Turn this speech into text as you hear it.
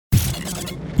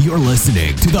You're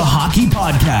listening to the Hockey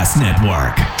Podcast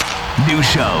Network. New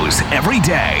shows every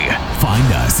day.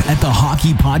 Find us at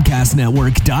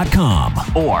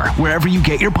thehockeypodcastnetwork.com or wherever you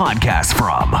get your podcasts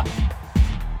from.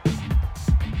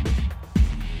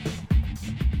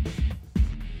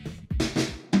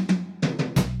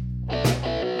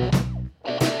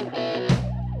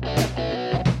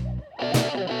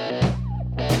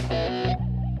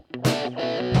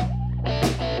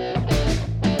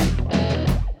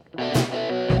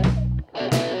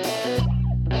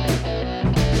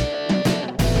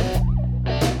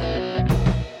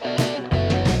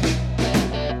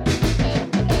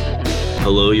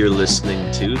 Hello, you're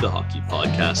listening to the Hockey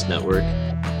Podcast Network.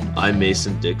 I'm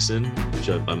Mason Dixon,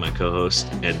 joined by my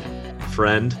co-host and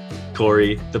friend,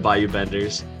 Corey, the Bayou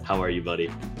Benders. How are you,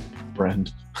 buddy? Friend.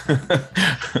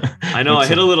 I know I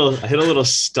hit a little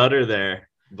stutter there,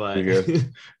 but good.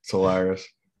 It's hilarious.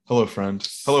 Hello, friend.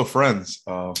 Hello, friends.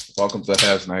 Welcome to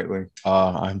Habs Nightly.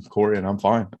 I'm Corey, and I'm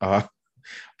fine.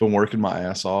 Been working my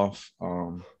ass off.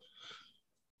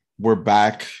 We're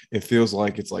back. It feels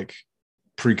like it's like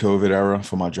pre-COVID era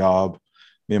for my job.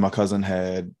 Me and my cousin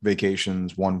had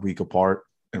vacations 1 week apart,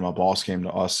 and my boss came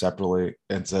to us separately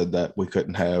and said that we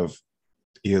couldn't have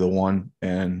either one,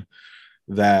 and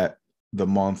that the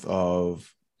month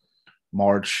of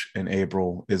March and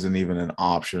April isn't even an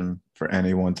option for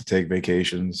anyone to take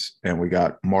vacations. And we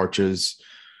got March's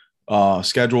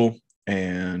schedule,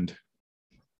 and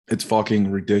it's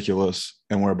fucking ridiculous,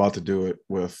 and we're about to do it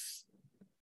with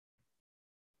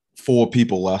 4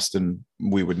 people less than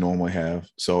we would normally have.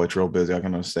 So it's real busy. I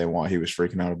can understand why he was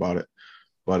freaking out about it.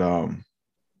 But I'm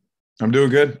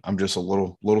doing good. I'm just a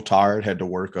little tired. Had to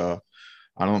work. I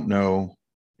don't know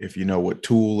if you know what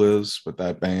Tool is, but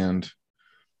that band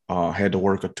had to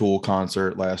work a Tool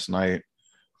concert last night.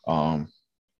 It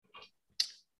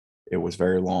was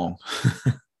very long.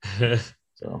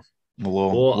 So I'm a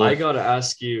little. I got to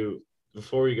ask you,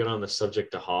 before we get on the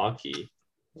subject of hockey,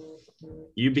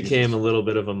 you became a little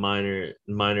bit of a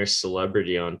minor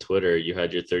celebrity on Twitter. You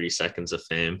had your 30 seconds of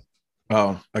fame.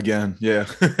 Oh, again. Yeah.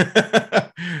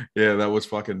 Yeah, that was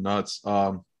fucking nuts.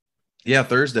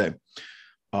 Thursday.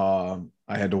 I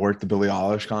had to work the Billie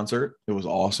Eilish concert. It was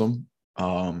awesome.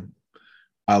 I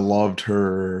loved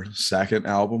her second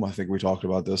album. I think we talked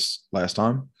about this last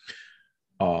time.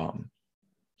 I'm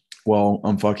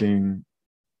fucking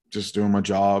just doing my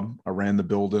job. I ran the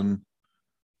building.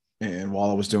 And while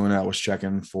I was doing that, I was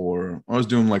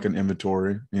doing like an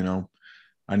inventory, you know.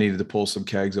 I needed to pull some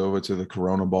kegs over to the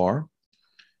Corona bar.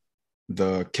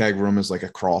 The keg room is like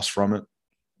across from it.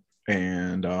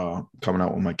 And coming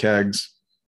out with my kegs.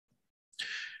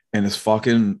 And this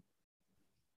fucking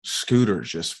scooter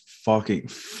just fucking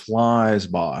flies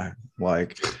by.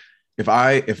 Like if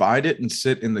I didn't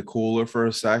sit in the cooler for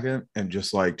a second and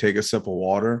just like take a sip of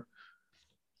water,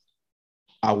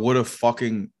 I would have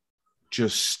fucking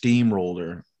just steamrolled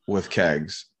her with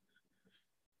kegs.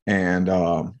 And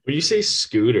when you say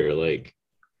scooter, like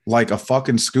a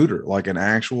fucking scooter, like an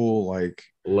actual like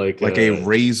a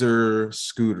Razor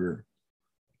scooter.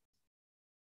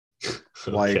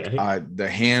 Okay. Like the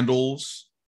handles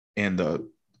and the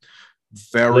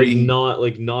very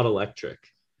not electric.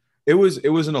 It was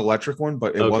an electric one,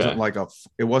 but it Okay.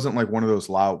 wasn't like one of those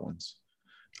loud ones.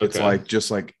 It's Okay.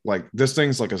 like this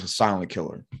thing's like a silent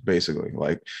killer, basically.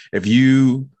 Like if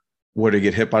you were to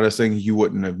get hit by this thing, you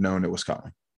wouldn't have known it was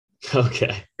coming.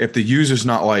 Okay. If the user's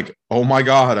not like, oh my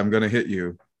God, I'm going to hit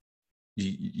you,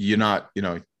 you're not, you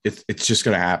know, it's just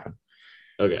going to happen.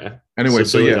 Okay. Anyway,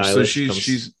 so Billie Eilish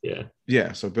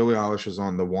is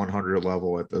on the 100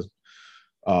 level at the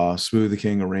Smoothie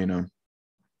King Arena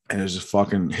and is just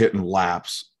fucking hitting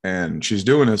laps. And she's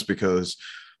doing this because,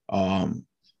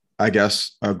 I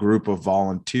guess a group of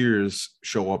volunteers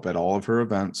show up at all of her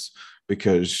events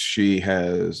because she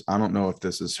has, I don't know if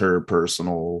this is her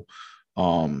personal,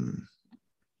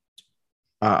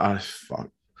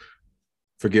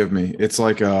 forgive me. It's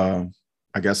like I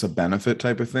guess a benefit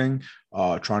type of thing,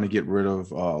 trying to get rid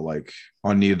of like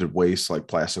unneeded waste, like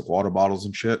plastic water bottles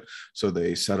and shit. So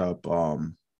they set up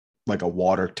like a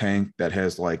water tank that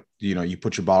has like, you know, you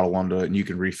put your bottle under it and you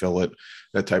can refill it,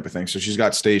 that type of thing. So she's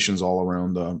got stations all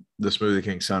around the Smoothie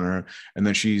King Center. And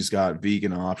then she's got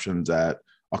vegan options at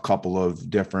a couple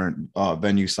of different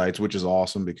venue sites, which is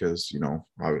awesome because, you know,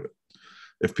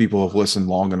 if people have listened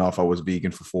long enough, I was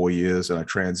vegan for 4 years and I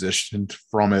transitioned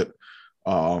from it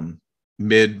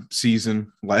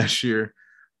mid-season last year.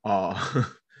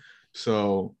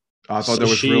 So I thought that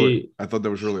was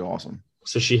really awesome.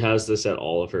 So she has this at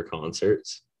all of her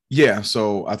concerts? Yeah,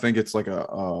 so I think it's like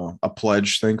a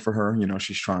pledge thing for her. You know,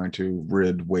 she's trying to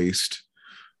rid waste,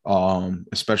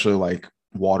 especially like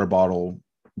water bottle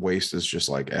waste is just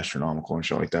like astronomical and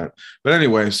shit like that. But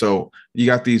anyway, so you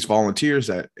got these volunteers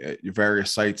at your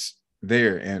various sites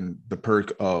there, and the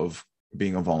perk of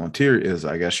being a volunteer is,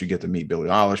 I guess, you get to meet Billie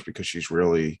Eilish because she's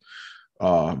really,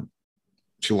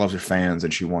 she loves her fans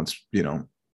and she wants,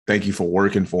 thank you for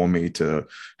working for me to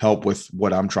help with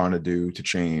what I'm trying to do to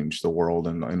change the world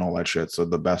and all that shit. So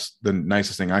the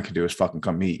nicest thing I could do is fucking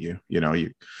come meet you.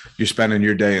 You're spending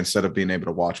your day, instead of being able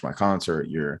to watch my concert,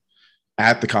 you're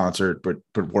at the concert, but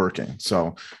working.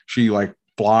 So she like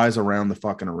flies around the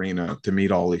fucking arena to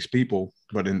meet all these people.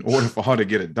 But in order for her to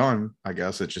get it done, I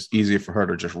guess it's just easier for her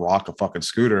to just rock a fucking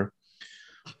scooter.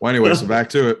 Well, anyway, so back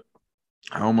to it.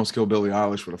 I almost killed Billie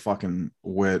Eilish with a fucking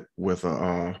with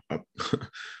a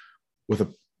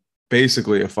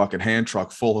basically a fucking hand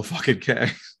truck full of fucking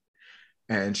kegs.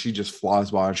 And she just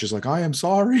flies by and she's like, I am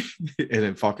sorry. And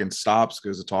it fucking stops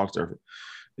because it talks to her,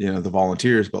 the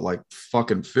volunteers, but like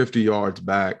fucking 50 yards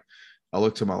back, I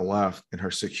look to my left and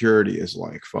her security is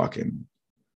like fucking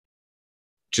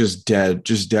just dead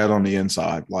on the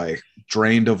inside, like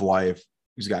drained of life.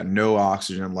 He's got no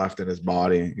oxygen left in his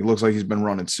body. He looks like he's been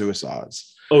running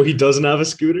suicides. Oh, he doesn't have a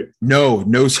scooter? No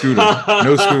scooter.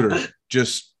 No scooter.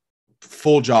 Just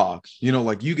full jog.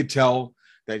 Like you could tell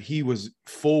that he was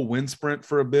full wind sprint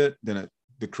for a bit, then it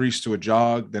decreased to a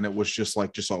jog, then it was just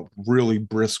a really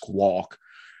brisk walk,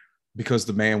 because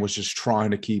the man was just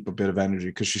trying to keep a bit of energy,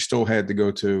 because she still had to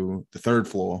go to the third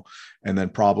floor and then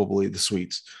probably the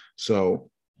suites. So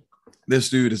this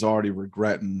dude is already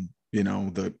regretting,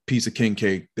 the piece of king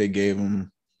cake they gave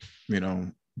him,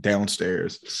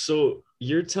 downstairs. So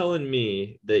you're telling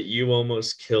me that you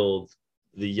almost killed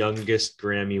the youngest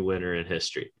Grammy winner in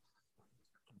history?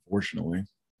 Unfortunately.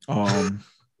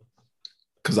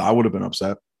 Because I would have been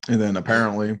upset. And then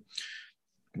apparently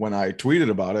when I tweeted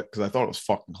about it, because I thought it was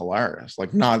fucking hilarious,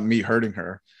 like not me hurting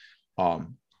her. I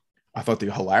thought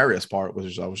the hilarious part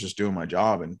was I was just doing my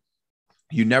job, and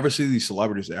you never see these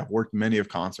celebrities that have worked many of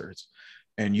concerts,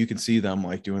 and you can see them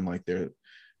like doing like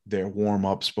their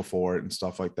warm-ups before it and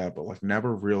stuff like that, but like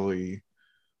never really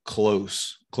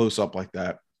close up like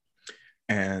that.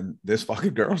 And this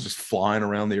fucking girl's just flying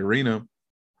around the arena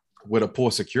with a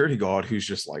poor security guard who's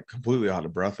just like completely out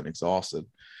of breath and exhausted.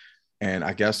 And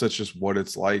I guess that's just what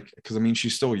it's like, because I mean,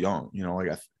 she's still young,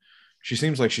 she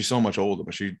seems like she's so much older,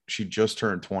 but she just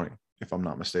turned 20, if I'm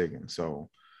not mistaken. So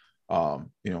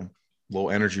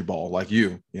little energy ball like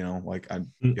y'all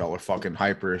are fucking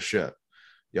hyper as shit.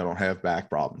 Y'all don't have back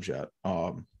problems yet.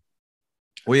 Well,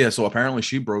 yeah, so apparently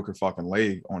she broke her fucking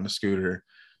leg on the scooter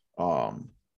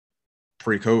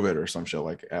pre-COVID or some shit,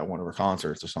 like at one of her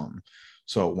concerts or something.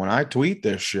 So when I tweet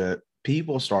this shit,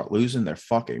 people start losing their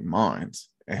fucking minds.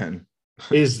 And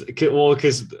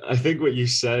because I think what you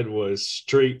said was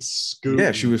straight scooting.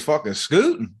 Yeah, she was fucking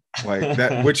scooting like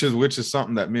that, which is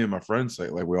something that me and my friends say.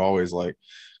 Like we always like,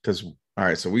 because all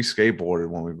right, so we skateboarded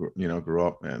when we grew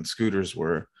up, and scooters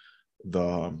were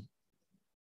the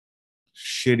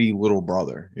shitty little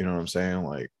brother. You know what I'm saying?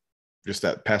 Like just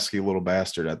that pesky little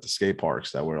bastard at the skate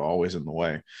parks that were always in the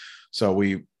way. So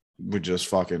we would just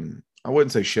fucking, I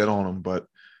wouldn't say shit on them, but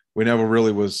we never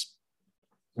really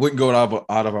wouldn't go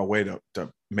out of our way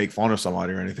to make fun of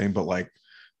somebody or anything, but like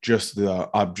just the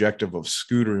objective of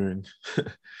scootering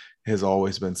has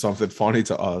always been something funny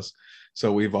to us.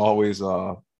 So we've always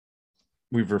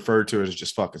we've referred to it as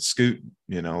just fucking scooting,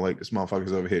 like this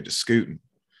motherfucker's over here just scooting.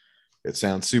 It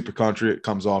sounds super country. It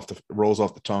rolls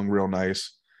off the tongue real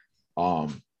nice.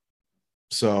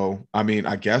 So I mean,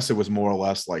 I guess it was more or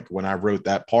less like when I wrote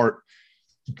that part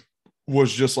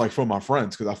was just like for my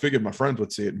friends, because I figured my friends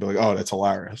would see it and be like, oh, that's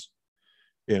hilarious.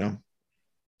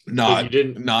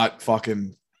 Not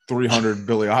fucking 300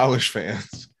 Billie Eilish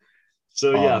fans.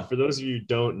 So yeah, for those of you who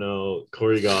don't know,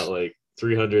 Corey got like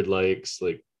 300 likes,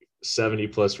 like 70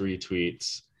 plus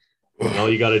retweets. And all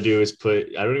you got to do is I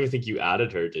don't even think you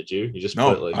added her, did you? You just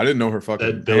put like, I didn't know her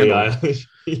fucking Billie Eilish.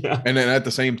 Yeah. And then at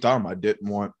the same time, I didn't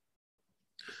want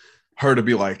her to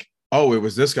be like, oh, it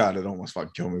was this guy that almost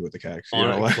fucking killed me with the kegs.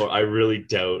 I really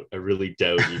doubt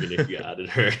even if you added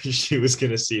her, she was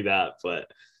going to see that. But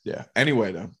yeah.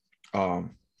 Anyway, though,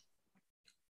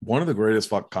 one of the greatest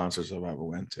fuck concerts I've ever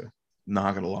went to.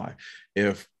 Not going to lie.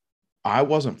 If I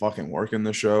wasn't fucking working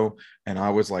the show and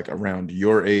I was like around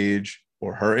your age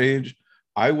or her age,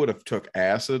 I would have took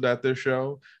acid at this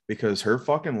show, because her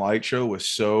fucking light show was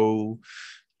so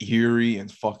eerie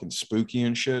and fucking spooky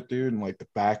and shit, dude. And like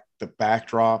the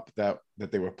backdrop that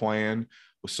they were playing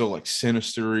was so like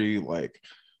sinistery, like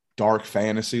dark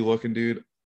fantasy looking, dude.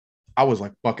 I was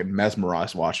like fucking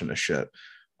mesmerized watching this shit.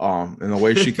 And the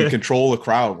way she could control the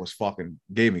crowd was fucking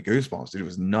gave me goosebumps, dude. It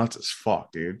was nuts as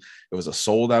fuck, dude. It was a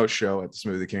sold out show at the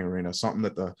Smoothie King Arena, something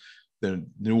that the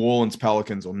New Orleans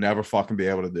Pelicans will never fucking be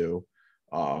able to do.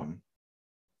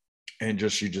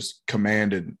 And she just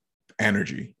commanded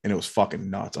energy, and it was fucking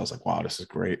nuts. I was like, wow, this is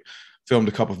great. Filmed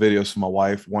a couple videos for my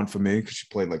wife, one for me because she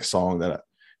played like a song that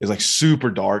is like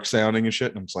super dark sounding and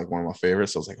shit, and it's like one of my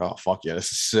favorites. So I was like, oh fuck yeah,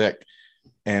 this is sick.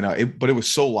 And but it was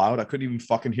so loud I couldn't even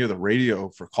fucking hear the radio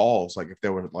for calls, like if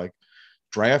there were like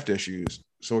draft issues.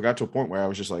 So it got to a point where I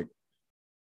was just like,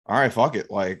 all right, fuck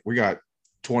it, like we got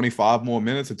 25 more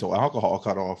minutes until alcohol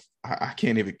cut off. I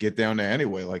can't even get down there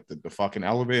anyway. Like the fucking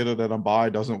elevator that I'm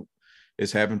by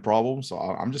is having problems, so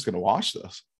I'm just gonna watch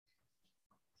this.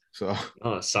 So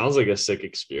it sounds like a sick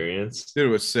experience. Dude, it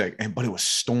was sick, but it was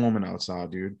storming outside,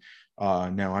 dude.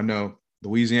 Now I know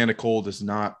Louisiana cold is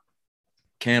not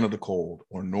Canada cold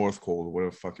or North cold or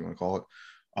whatever the fuck you want to call it.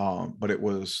 But it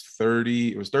was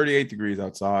 38 degrees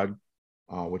outside,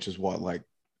 which is what, like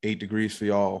 8 degrees for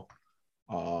y'all,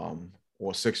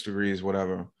 or 6 degrees,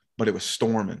 whatever. But it was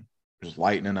storming. It was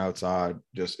lightning outside.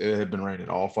 It had been raining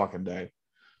all fucking day.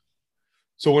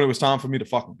 So when it was time for me to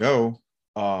fucking go,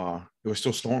 it was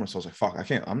still storming. So I was like, fuck, I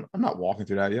can't, I'm not walking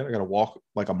through that yet. I got to walk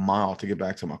like a mile to get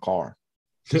back to my car.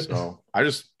 So I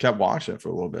just kept watching it for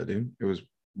a little bit, dude. It was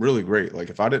really great. Like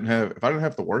if I didn't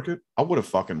have to work it, I would have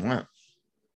fucking went.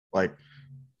 Like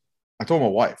I told my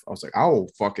wife, I was like, I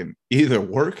will fucking either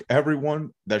work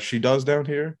everyone that she does down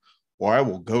here, or I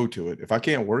will go to it. If I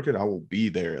can't work it, I will be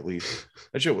there at least.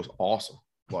 That shit was awesome.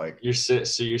 Like you're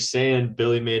saying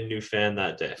Billy made a new fan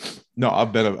that day? No,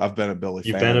 I've been a Billy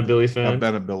fan. You've been a Billy fan? I've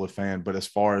been a Billy fan, but as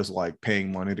far as like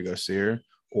paying money to go see her,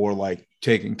 or like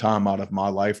taking time out of my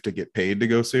life to get paid to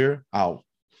go see her, I'll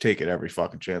take it every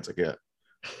fucking chance I get.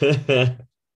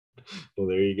 Well,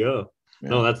 there you go. Yeah.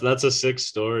 No, that's a sick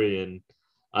story, and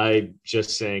I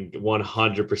just saying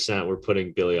 100% we're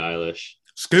putting Billie Eilish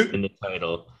in the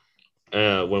title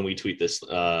when we tweet this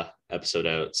episode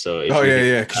out. So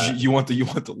because you want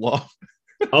the love.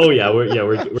 Oh yeah,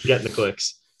 we're getting the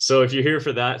clicks. So if you're here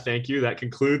for that, thank you. That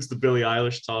concludes the Billie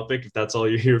Eilish topic. If that's all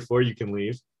you're here for, you can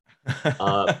leave.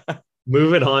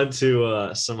 Moving on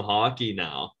to some hockey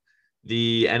now.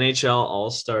 The NHL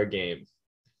All-Star Game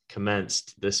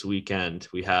commenced this weekend.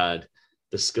 We had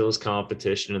the skills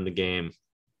competition in the game.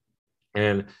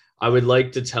 And I would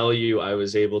like to tell you I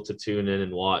was able to tune in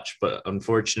and watch, but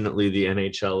unfortunately the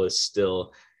NHL is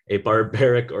still a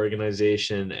barbaric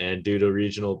organization, and due to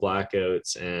regional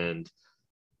blackouts and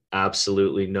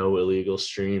absolutely no illegal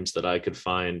streams that I could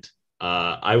find,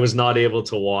 I was not able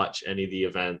to watch any of the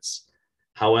events.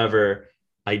 However,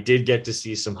 I did get to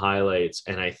see some highlights,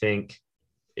 and I think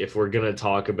if we're going to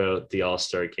talk about the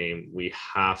All-Star Game, we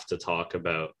have to talk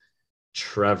about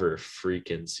Trevor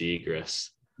freaking Zegras.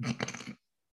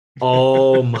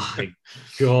 Oh my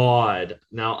God.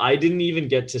 Now, I didn't even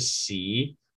get to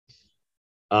see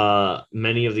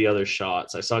many of the other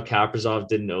shots. I saw Kaprizov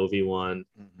did an OV1,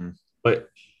 but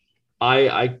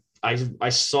I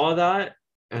saw that,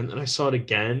 and then I saw it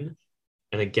again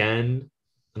and again,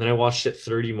 and then I watched it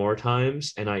 30 more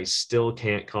times, and I still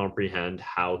can't comprehend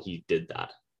how he did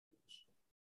that.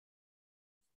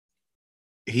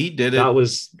 He did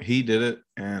it,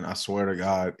 and I swear to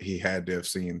God, he had to have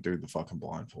seen through the fucking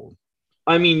blindfold.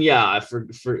 I mean, yeah, for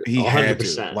he 100%. Had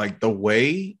to. Like the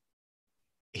way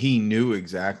he knew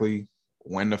exactly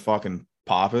when to fucking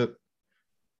pop it,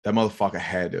 that motherfucker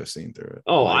had to have seen through it.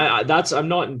 Oh, like, I'm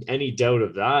not in any doubt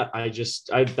of that.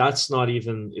 That's not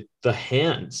even the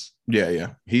hands.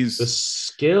 Yeah. He's the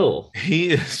skill.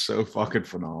 He is so fucking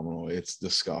phenomenal. It's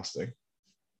disgusting.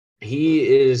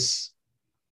 He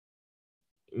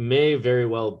may very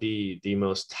well be the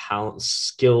most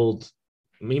skilled.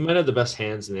 He might have the best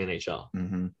hands in the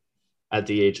NHL at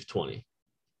the age of 20.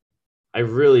 I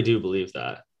really do believe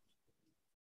that.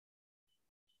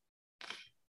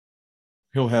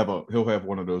 He'll have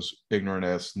one of those ignorant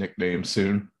ass nicknames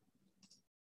soon.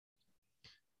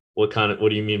 What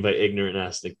do you mean by ignorant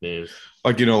ass nicknames?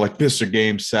 Like, like Mr.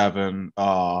 Game 7,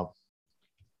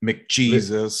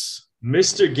 McJesus.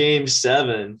 Mr. Game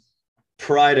 7,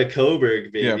 Pride of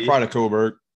Coburg, baby. Yeah, Pride of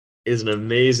Coburg is an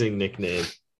amazing nickname.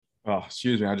 Oh,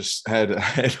 excuse me. I just had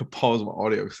to pause my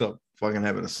audio because I'm fucking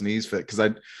having a sneeze fit,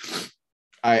 because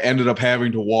I ended up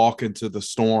having to walk into the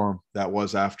storm that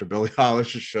was after Billie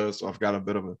Eilish's show, so I've got a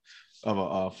bit of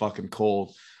a fucking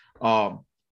cold.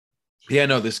 Yeah,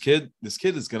 no, this kid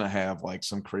is gonna have like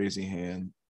some crazy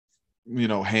hand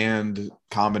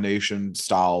combination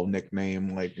style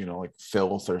nickname, like like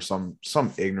filth or some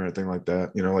ignorant thing like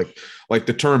that. Like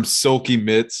the term silky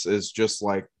mitts is just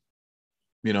like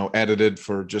edited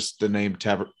for just the name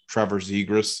Trevor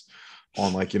Zegras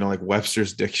on like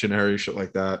Webster's dictionary, shit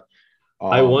like that.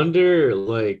 I wonder,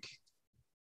 like,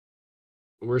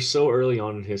 we're so early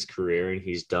on in his career and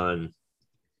he's done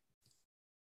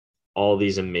all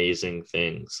these amazing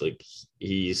things. Like,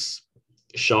 he's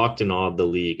shocked and awed the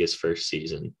league his first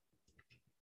season.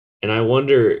 And I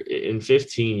wonder in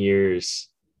 15 years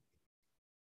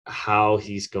how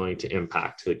he's going to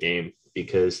impact the game,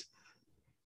 because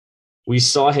we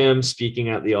saw him speaking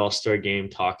at the All-Star game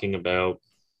talking about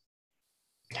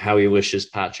how he wishes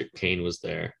Patrick Kane was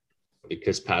there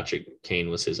because Patrick Kane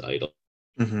was his idol.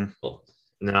 Mm-hmm.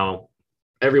 Now,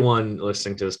 everyone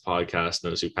listening to this podcast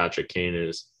knows who Patrick Kane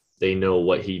is. They know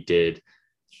what he did.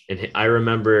 And I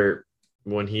remember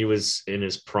when he was in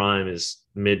his prime, his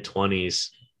mid-20s,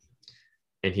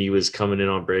 and he was coming in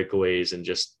on breakaways and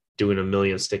just doing a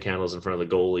million stick handles in front of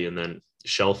the goalie and then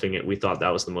shelving it. We thought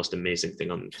that was the most amazing thing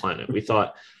on the planet. We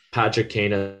thought Patrick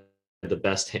Kane had some of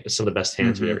the best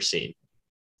hands we've ever seen.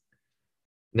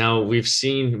 Now we've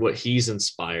seen what he's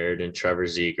inspired in Trevor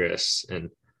Zegras and,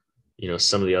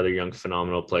 some of the other young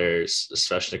phenomenal players.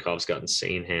 Svechnikov's got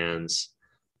insane hands.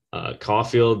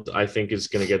 Caulfield, I think, is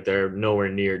going to get there nowhere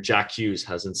near. Jack Hughes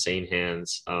has insane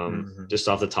hands. Just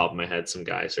off the top of my head, some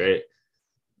guys, right?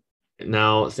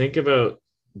 Now think about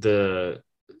the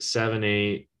 7,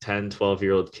 8, 10,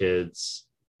 12-year-old kids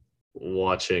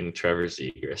watching Trevor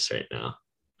Zegras right now.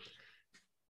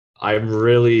 I'm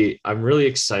really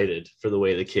excited for the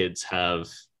way the kids have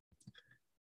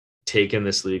taken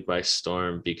this league by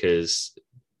storm, because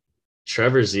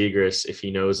Trevor Zegras, if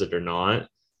he knows it or not,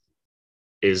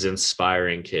 is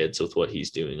inspiring kids with what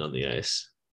he's doing on the ice.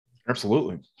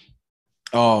 Absolutely.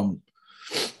 And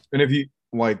if you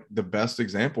like, the best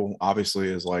example obviously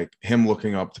is like him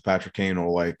looking up to Patrick Kane or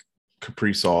like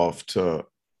Kaprizov to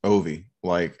Ovi.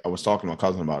 Like, I was talking to my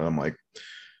cousin about it. I'm like,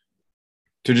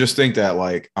 to just think that,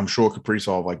 like, I'm sure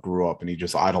Kaprizov like grew up and he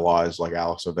just idolized like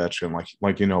Alex Ovechkin,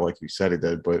 like you said he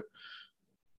did, but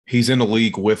he's in the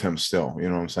league with him still, you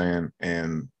know what I'm saying?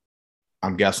 And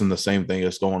I'm guessing the same thing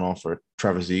is going on for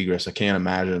Trevor Zegras. I can't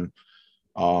imagine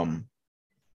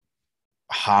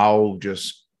how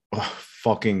just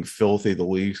fucking filthy the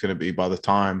league's going to be by the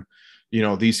time,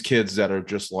 these kids that are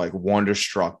just like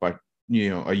wonderstruck by,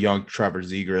 a young Trevor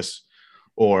Zegras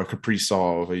or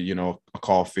Kaprizov, or, a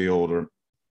Caulfield or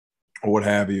what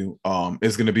have you,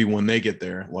 is going to be when they get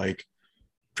there. Like,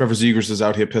 Trevor Zegras is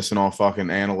out here pissing off fucking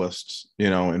analysts,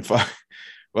 and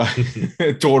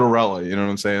Tortorella, you know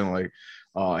what I'm saying? Like,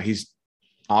 he's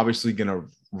obviously going to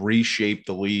reshape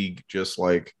the league just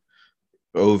like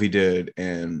Ovi did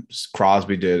and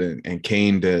Crosby did and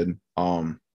Kane did.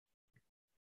 I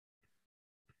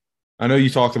know you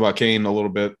talked about Kane a little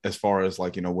bit as far as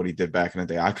like, what he did back in the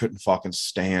day. I couldn't fucking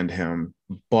stand him,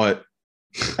 but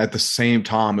at the same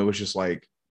time, it was just like,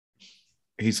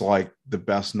 he's like the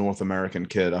best North American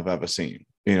kid I've ever seen,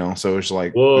 so it's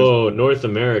like, whoa, North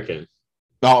American.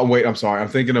 Oh, wait, I'm sorry. I'm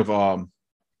thinking of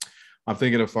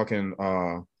fucking,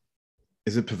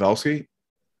 is it Pavelski?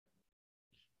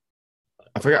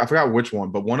 I forgot which one,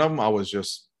 but one of them I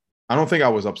don't think I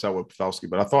was upset with Pavelski,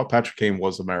 but I thought Patrick Kane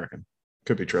was American.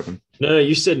 Could be tripping. No,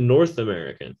 you said North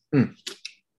American.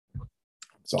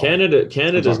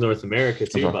 Canada's North America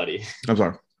too, buddy. I'm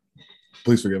sorry.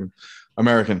 Please forgive me.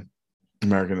 American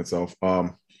itself.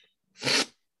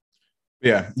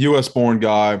 Yeah, U.S. born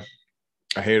guy.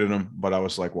 I hated him, but I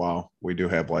was like, wow, we do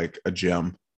have like a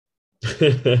gem.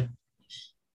 But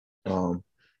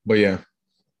yeah,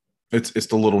 it's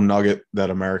the little nugget that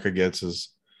America gets is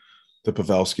the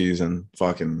Pavelskis and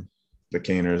fucking the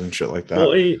Caners and shit like that.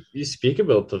 Well, you speak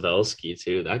about Pavelski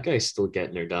too. That guy's still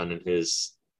getting her done in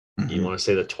his, you want to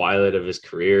say the twilight of his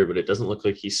career, but it doesn't look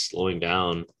like he's slowing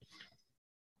down.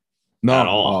 No, at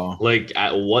all, like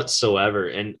at whatsoever.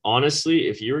 And honestly,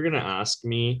 if you were going to ask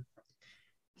me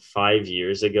 5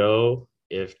 years ago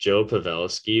if Joe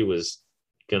Pavelski was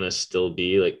going to still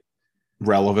be like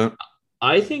relevant,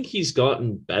 I think he's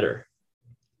gotten better,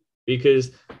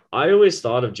 because I always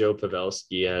thought of Joe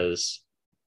Pavelski as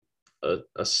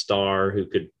a star who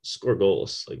could score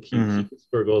goals. Like he could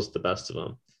score goals at the best of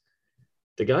them.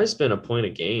 The guy's been a point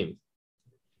a game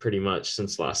pretty much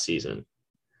since last season.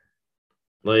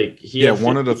 Like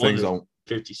one of the things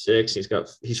 56,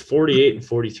 he's 48 and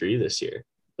 43 this year.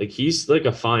 Like he's like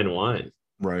a fine wine.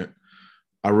 Right.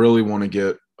 I really want to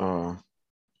get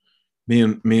me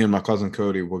and my cousin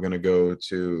Cody, we're gonna go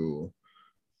to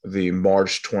the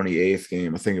March 28th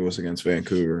game. I think it was against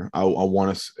Vancouver. I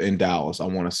want to in Dallas. I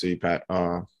want to see I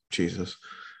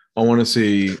want to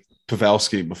see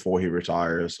Pavelski before he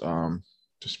retires.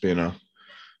 Just being a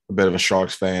bit of a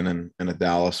Sharks fan and a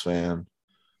Dallas fan.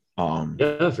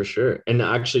 Yeah, for sure. And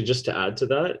actually, just to add to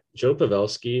that, Joe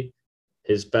Pavelski,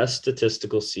 his best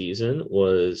statistical season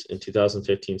was in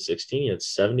 2015-16. He had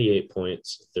 78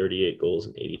 points, 38 goals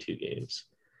in 82 games.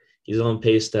 He's on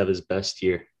pace to have his best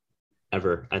year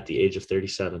ever at the age of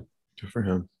 37. Good for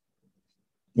him.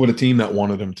 What a team that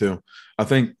wanted him too. I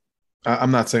think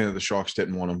I'm not saying that the Sharks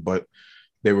didn't want him, but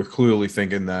they were clearly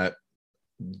thinking that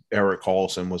Erik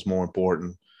Karlsson was more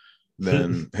important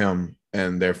than him,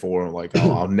 and therefore, like,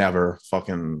 I'll never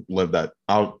fucking live that.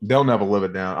 They'll never live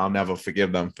it down. I'll never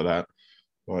forgive them for that.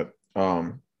 But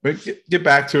get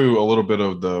back to a little bit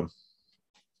of the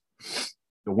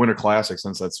Winter Classic,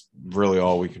 since that's really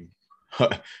all we can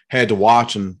had to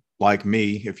watch. And like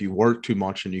me, if you work too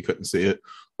much and you couldn't see it,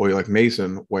 or you're like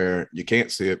Mason, where you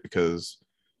can't see it because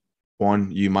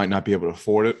one, you might not be able to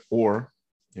afford it, or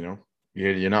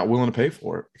you're not willing to pay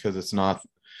for it because it's not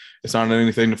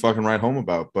anything to fucking write home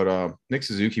about. But Nick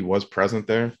Suzuki was present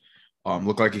there.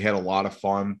 Looked like he had a lot of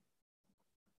fun.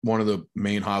 One of the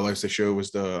main highlights they showed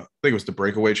was I think it was the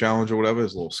breakaway challenge or whatever,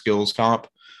 his little skills comp.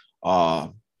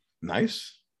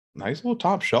 Nice little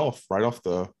top shelf right off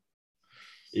the.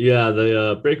 Yeah,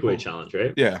 the breakaway challenge,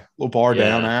 right? Yeah, little bar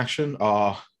down action.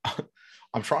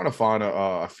 I'm trying to find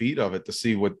a feed of it to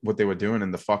see what they were doing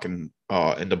in the fucking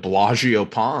in the Bellagio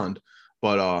pond.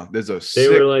 But there's a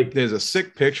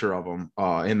sick picture of them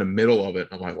in the middle of it.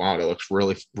 I'm like, wow, that looks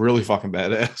really, really fucking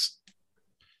badass.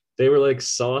 They were like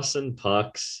saucing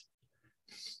pucks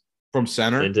from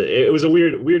center. And it was a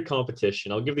weird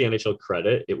competition. I'll give the NHL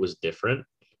credit. It was different.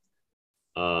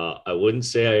 I wouldn't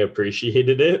say I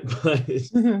appreciated it, but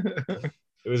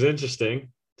it was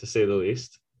interesting to say the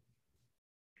least.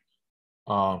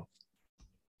 But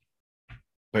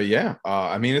yeah,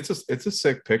 I mean, it's a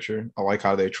sick picture. I like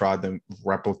how they tried to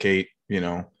replicate,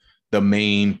 the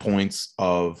main points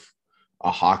of a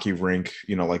hockey rink,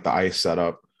 like the ice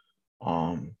setup.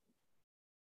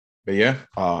 But yeah,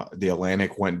 the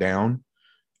Atlantic went down,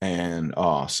 and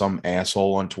some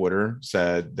asshole on Twitter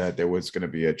said that there was going to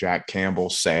be a Jack Campbell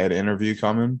sad interview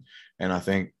coming, and I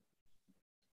think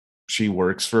she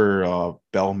works for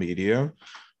Bell Media,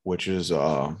 which is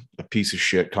a piece of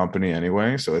shit company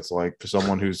anyway. So it's like for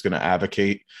someone who's going to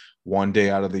advocate one day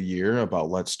out of the year about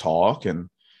let's talk and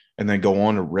then go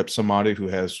on to rip somebody who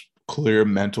has clear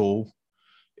mental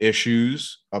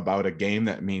issues about a game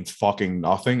that means fucking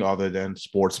nothing other than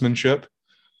sportsmanship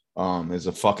is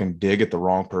a fucking dig at the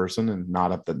wrong person and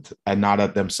not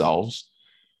at themselves.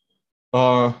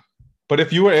 But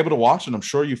if you were able to watch it, I'm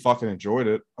sure you fucking enjoyed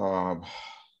it.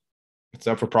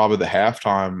 Except for probably the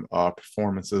halftime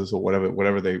performances or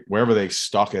wherever they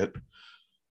stuck it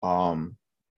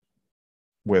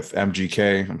with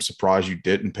MGK. I'm surprised you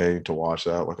didn't pay to watch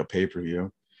that like a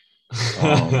pay-per-view.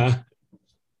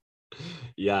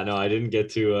 Yeah, no, I didn't get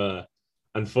to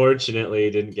unfortunately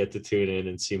didn't get to tune in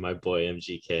and see my boy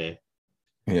MGK.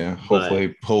 Yeah,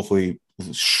 hopefully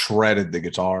shredded the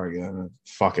guitar again.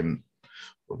 Fucking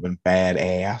would have been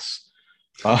badass.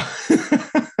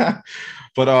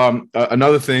 But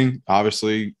another thing,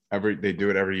 obviously, they do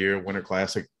it every year. Winter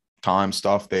Classic time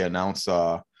stuff. They announce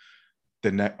the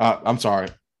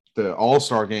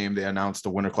All-Star game. They announced the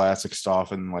Winter Classic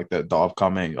stuff and like the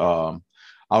upcoming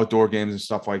outdoor games and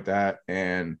stuff like that.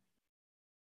 And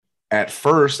at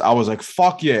first, I was like,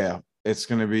 "Fuck yeah, it's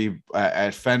gonna be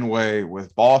at Fenway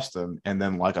with Boston." And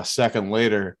then like a second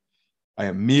later, I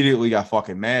immediately got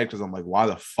fucking mad because I'm like, "Why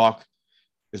the fuck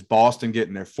is Boston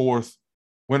getting their fourth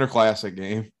Winter Classic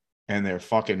game and their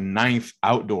fucking 9th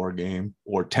outdoor game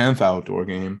or 10th outdoor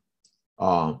game?"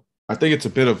 I think it's a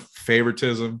bit of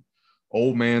favoritism,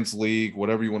 old man's league,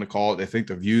 whatever you want to call it. They think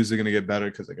the views are going to get better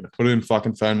because they're going to put it in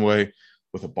fucking Fenway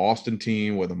with a Boston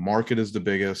team where the market is the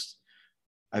biggest.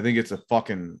 I think it's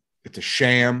a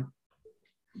sham.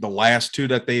 The last two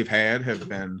that they've had have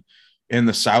been in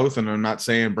the South, and I'm not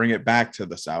saying bring it back to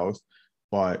the South,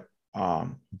 but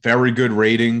very good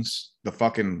ratings.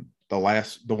 The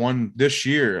one this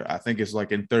year, I think, is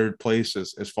like in third place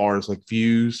as far as like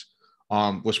views.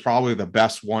 Was probably the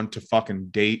best one to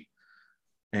fucking date.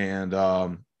 And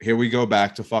here we go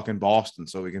back to fucking Boston.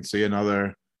 So we can see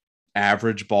another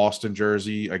average Boston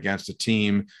jersey against a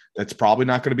team that's probably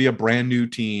not going to be a brand new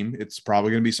team. It's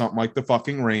probably going to be something like the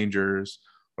fucking Rangers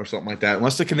or something like that.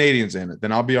 Unless the Canadians in it,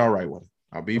 then I'll be all right with it.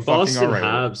 I'll be fucking all right.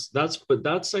 Habs,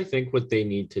 that's I think what they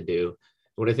need to do.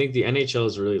 What I think the NHL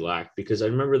has really lacked, because I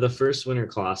remember the first Winter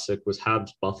Classic was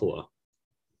Habs Buffalo.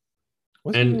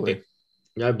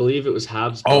 I believe it was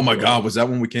Habs. Oh my God, was that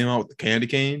when we came out with the candy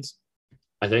canes?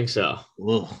 I think so.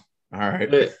 Ugh. All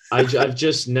right. I've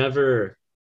just never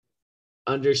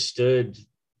understood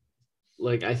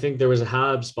like I think there was a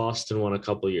Habs Boston one a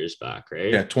couple years back,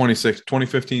 right? Yeah,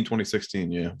 2015,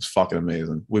 2016. Yeah, it was fucking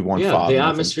amazing. We won 5-0. The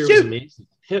atmosphere was amazing.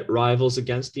 Hit rivals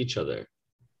against each other.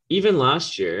 Even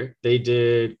last year, they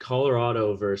did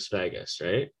Colorado versus Vegas,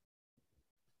 right?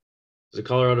 Was it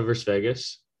Colorado versus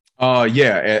Vegas?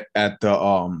 Yeah, at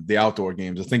the outdoor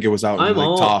games. I think it was out in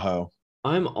Lake Tahoe.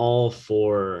 I'm all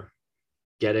for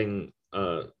getting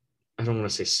I don't want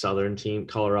to say Southern team.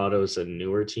 Colorado is a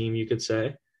newer team, you could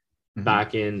say,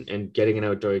 back in and getting an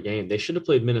outdoor game. They should have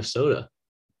played Minnesota,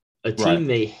 a team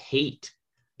they hate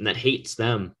and that hates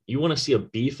them. You want to see a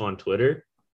beef on Twitter?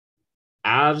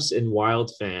 Avs and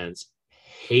Wild fans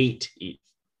hate each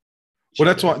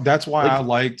other. That's why I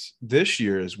liked this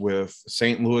year's with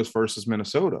St. Louis versus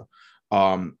Minnesota.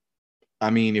 I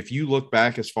mean, if you look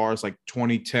back as far as like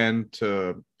 2010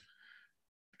 to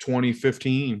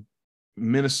 2015,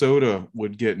 Minnesota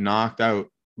would get knocked out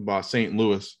by St.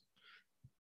 Louis,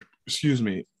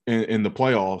 in the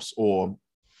playoffs, or,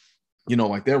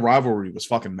 like their rivalry was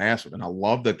fucking massive. And I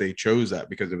love that they chose that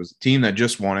because it was a team that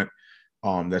just won it,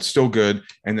 that's still good.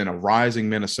 And then a rising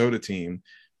Minnesota team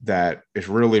that is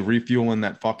really refueling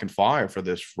that fucking fire for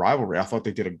this rivalry. I thought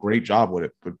they did a great job with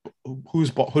it. But who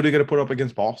are they going to put up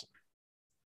against Boston?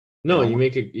 No, you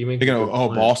make it.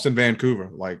 Boston, Vancouver.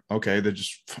 Like, okay,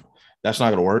 that's not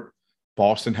going to work.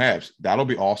 Boston Habs. That'll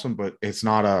be awesome, but it's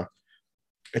not a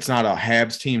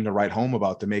Habs team to write home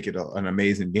about to make it an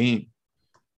amazing game.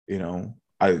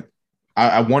 I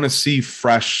want to see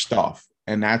fresh stuff,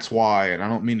 and that's why. And I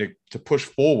don't mean to push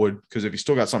forward, because if you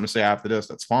still got something to say after this,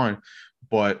 that's fine.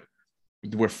 But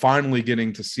we're finally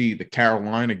getting to see the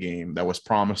Carolina game that was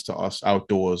promised to us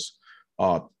outdoors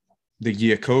the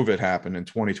year COVID happened in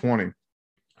 2020.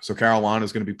 So Carolina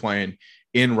is going to be playing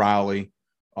in Raleigh,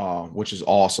 which is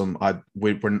awesome.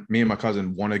 Me and my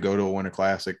cousin want to go to a Winter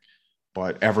Classic,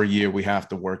 but every year we have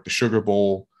to work the Sugar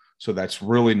Bowl. So that's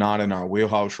really not in our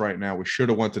wheelhouse right now. We should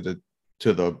have went to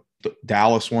the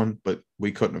Dallas one, but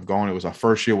we couldn't have gone. It was our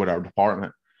first year with our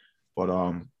department.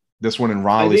 But this one in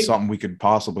Raleigh is something we could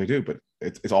possibly do. But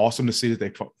it's awesome to see that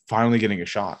they're finally getting a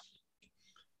shot.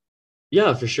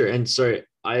 Yeah, for sure. And sorry,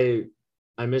 I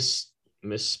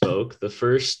misspoke. The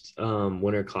first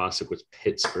Winter Classic was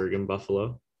Pittsburgh and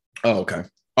Buffalo. Oh, okay.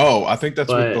 Oh, I think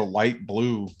that's with the light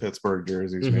blue Pittsburgh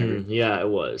jerseys, maybe. Yeah, it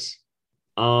was.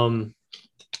 And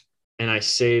I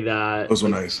say that those were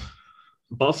nice.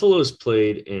 Buffalo's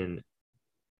played in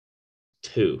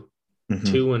two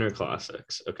Winter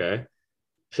Classics. Okay.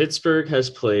 Pittsburgh has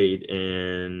played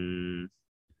in,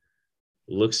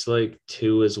 looks like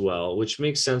 2 as well, which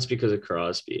makes sense because of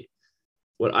Crosby.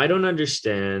 What I don't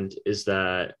understand is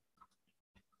that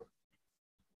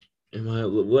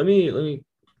let me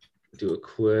do a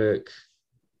quick.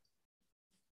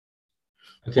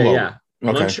 Okay, well, yeah.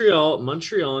 Okay.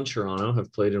 Montreal and Toronto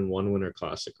have played in 1 Winter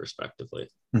Classic respectively.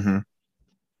 And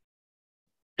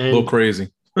a little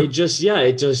crazy. it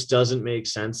just doesn't make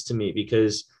sense to me,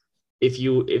 because if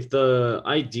the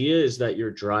idea is that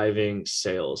you're driving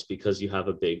sales because you have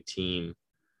a big team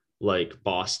like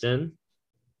Boston,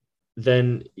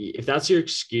 then if that's your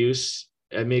excuse,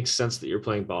 it makes sense that you're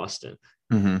playing Boston.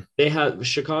 They have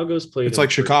Chicago's played. It's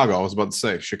like Chicago. I was about to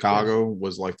say Chicago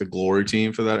was like the glory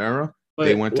team for that era. But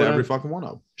they went to every fucking one of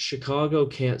them. Chicago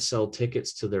can't sell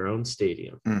tickets to their own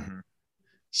stadium.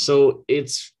 So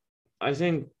it's, I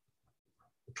think,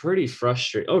 pretty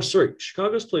frustrating. Oh, sorry.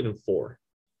 Chicago's played in 4.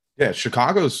 Yeah,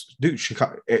 Chicago.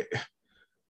 They've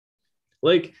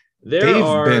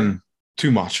been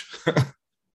too much.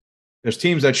 There's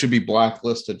teams that should be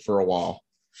blacklisted for a while.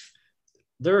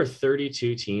 There are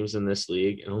 32 teams in this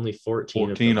league, and only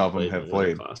 14 of them have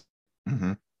played.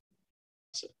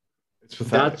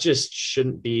 That just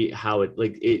shouldn't be how it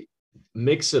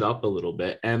mix it up a little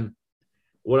bit. And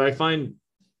what I find,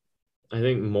 I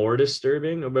think, more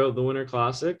disturbing about the Winter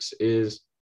Classics is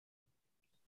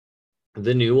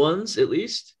the new ones, at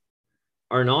least,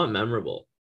 are not memorable.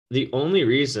 The only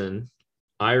reason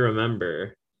I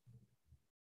remember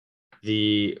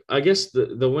the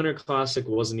Winter Classic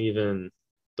wasn't even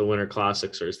the Winter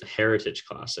Classics, or it's the Heritage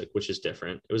Classic, which is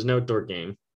different. It was an outdoor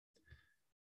game.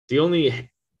 That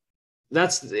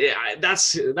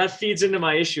feeds into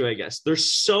my issue, I guess.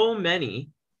 There's so many.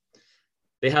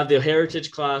 They have the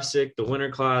Heritage Classic, the Winter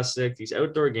Classic, these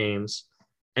outdoor games,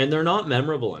 and they're not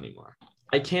memorable anymore.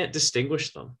 I can't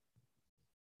distinguish them,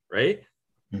 right?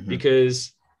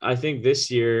 Because I think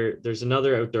this year there's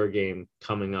another outdoor game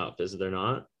coming up, is there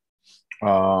not?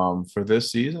 For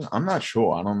this season, I'm not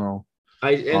sure. I don't know.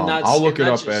 I'll look it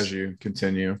up as you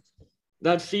continue.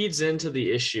 That feeds into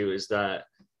the issue, is that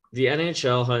the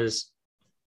NHL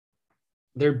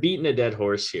they're beating a dead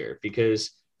horse here,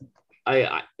 because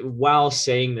I while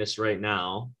saying this right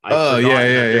now, Oh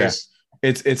yeah.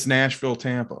 It's Nashville,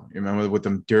 Tampa. You remember with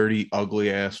them dirty,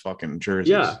 ugly ass fucking jerseys?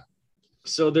 Yeah.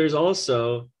 So there's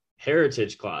also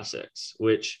Heritage Classics,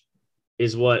 which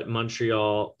is what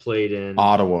Montreal played in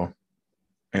Ottawa,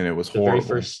 and it was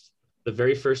horrible. The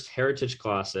very first Heritage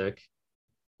Classic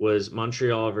was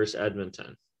Montreal versus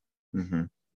Edmonton. Mm-hmm.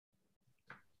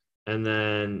 And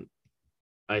then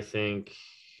I think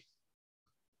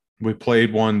we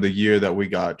played one the year that we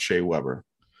got Shea Weber,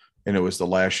 and it was the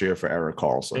last year for Erik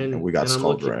Karlsson, and we got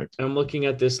skull dragged. I'm looking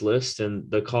at this list, and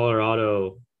the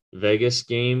Colorado Vegas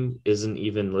game isn't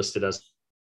even listed as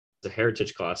the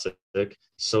Heritage Classic.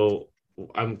 So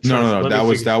I'm no.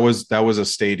 That was a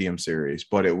stadium series,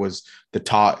 but it was the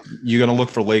top. You're gonna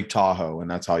look for Lake Tahoe, and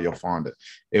that's how you'll find it.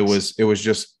 It was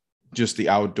just the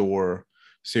outdoor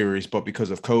series, but because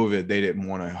of COVID, they didn't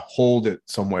want to hold it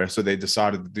somewhere, so they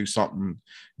decided to do something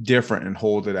different and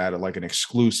hold it at like an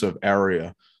exclusive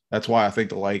area. That's why I think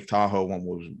the Lake Tahoe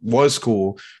one was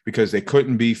cool, because they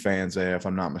couldn't be fans there, if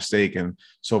I'm not mistaken.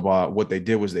 So what they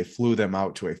did was they flew them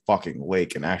out to a fucking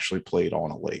lake and actually played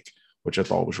on a lake, which I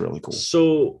thought was really cool.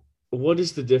 So what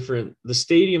is the difference? The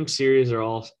stadium series are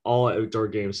all outdoor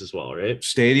games as well, right?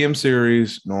 Stadium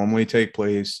series normally take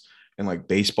place in like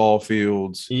baseball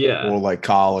fields, or like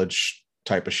college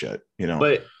type of shit, you know.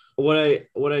 But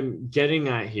what I'm getting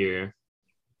at here,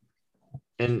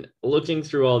 and looking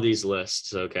through all these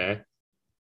lists, okay,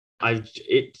 I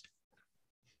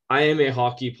am a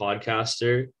hockey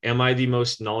podcaster. Am I the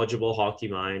most knowledgeable hockey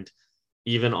mind,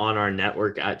 even on our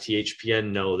network at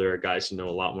THPN? No, there are guys who know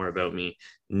a lot more about me.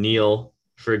 Neil,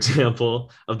 for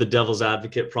example, of the Devil's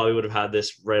Advocate, probably would have had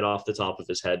this right off the top of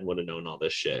his head and would have known all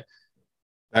this shit.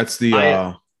 That's the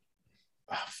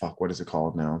what is it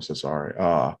called now? I'm so sorry.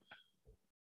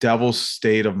 Devil's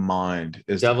State of Mind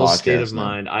is Devil's State of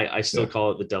Mind. I still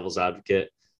call it the Devil's Advocate.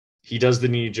 He does the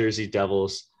New Jersey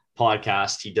Devils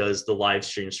podcast. He does the live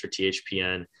streams for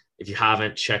THPN. If you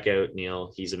haven't, check out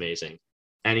Neil. He's amazing.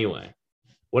 Anyway,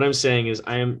 what I'm saying is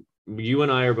you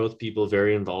and I are both people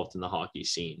very involved in the hockey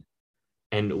scene,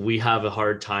 and we have a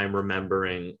hard time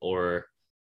remembering or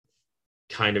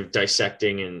kind of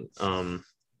dissecting and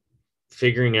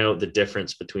figuring out the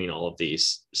difference between all of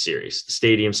these series, the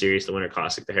Stadium Series, the Winter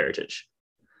Classic, the Heritage.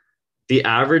 The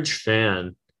average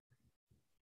fan,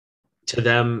 to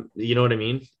them, you know what I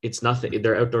mean? It's nothing.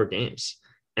 They're outdoor games.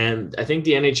 And I think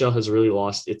the NHL has really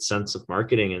lost its sense of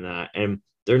marketing in that, and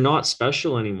they're not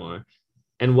special anymore.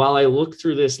 And while I look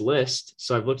through this list,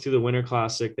 so I've looked through the Winter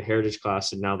Classic, the Heritage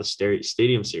Classic, and now the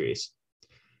Stadium Series,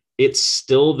 it's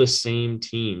still the same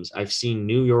teams. I've seen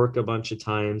New York a bunch of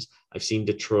times. I've seen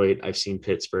Detroit. I've seen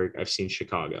Pittsburgh. I've seen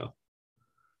Chicago.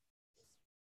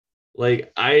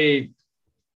 Like, I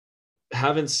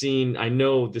haven't seen, I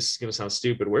know this is going to sound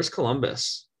stupid. Where's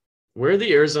Columbus? Where are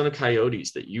the Arizona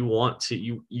Coyotes that you want to,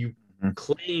 you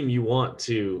claim you want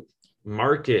to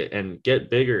market and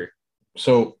get bigger?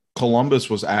 So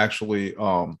Columbus was actually,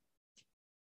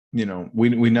 you know,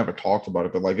 we never talked about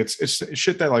it, but like it's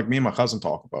shit that like me and my cousin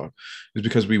talk about, is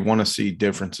because we want to see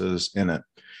differences in it,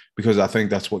 because I think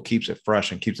that's what keeps it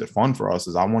fresh and keeps it fun for us.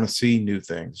 Is I want to see new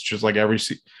things, just like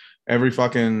every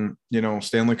fucking, you know,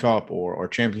 Stanley Cup or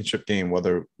championship game,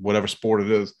 whatever sport it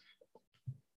is.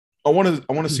 I want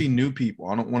to see new people.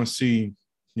 I don't want to see,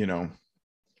 you know,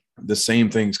 the same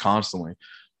things constantly.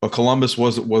 But Columbus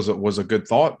was a good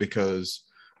thought, because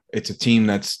it's a team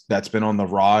that's been on the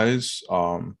rise.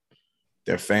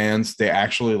 Their fans, they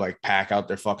actually like pack out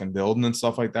their fucking building and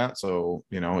stuff like that. So,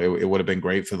 you know, it would have been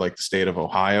great for like the state of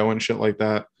Ohio and shit like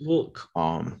that. Well,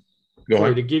 go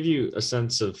ahead. To give you a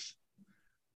sense of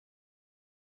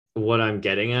what I'm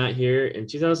getting at here, in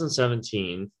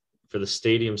 2017 for the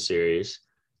Stadium Series,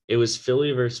 it was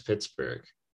Philly versus Pittsburgh.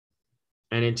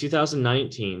 And in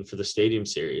 2019 for the Stadium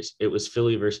Series, it was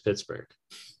Philly versus Pittsburgh.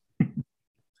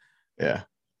 Yeah.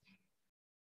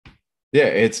 Yeah,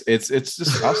 it's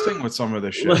disgusting with some of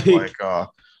the shit.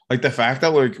 Like the fact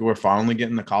that like we're finally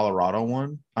getting the Colorado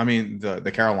one. I mean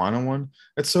the Carolina one.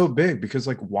 It's so big, because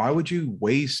like why would you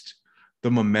waste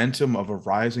the momentum of a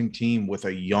rising team with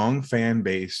a young fan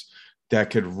base that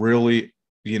could really,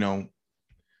 you know,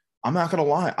 I'm not gonna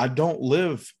lie, I don't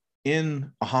live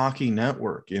in a hockey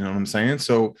network, you know what I'm saying?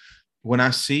 So when I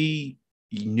see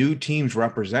new teams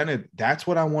represented, that's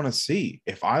what I want to see.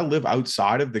 If I live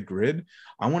outside of the grid,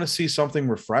 I want to see something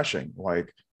refreshing.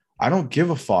 Like, I don't give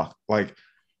a fuck. Like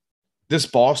this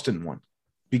Boston one,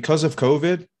 because of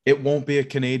COVID, it won't be a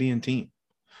Canadian team.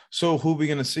 So who are we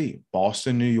going to see?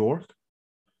 Boston, New York,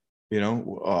 you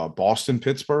know, Boston,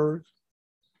 Pittsburgh,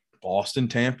 Boston,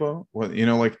 Tampa. Well, you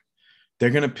know, like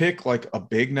they're going to pick like a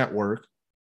big network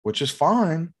which is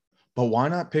fine. But why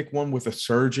not pick one with a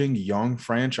surging young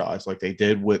franchise like they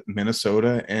did with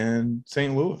Minnesota and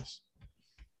St. Louis?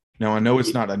 Now, I know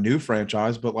it's not a new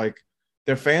franchise, but like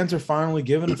their fans are finally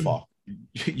giving a fuck.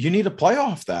 You need to play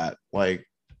off that. Like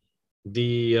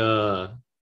the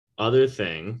other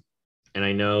thing, and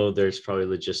I know there's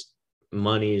probably just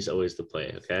money is always the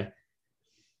play. Okay.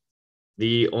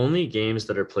 The only games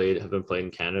that have been played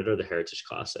in Canada are the Heritage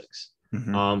Classics.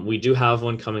 mm-hmm. We do have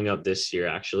one coming up this year,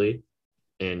 actually,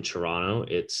 in Toronto.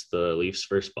 It's the Leafs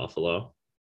versus Buffalo.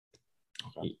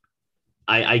 Okay.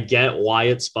 I get why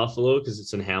it's Buffalo because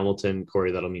it's in Hamilton.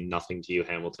 Corey, that'll mean nothing to you.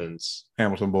 Hamilton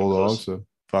Bulldogs, so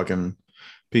fucking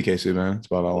PK Subban. It's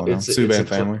about all I know. Subban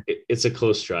family. It's a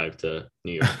close drive to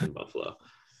New York and Buffalo.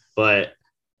 But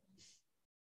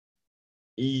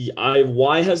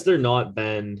why has there not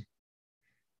been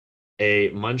a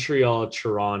Montreal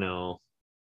Toronto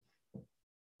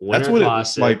Winter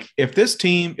Classic? Like if this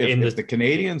team, if the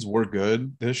Canadians were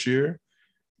good this year,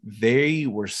 they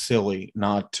were silly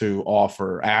not to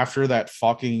offer after that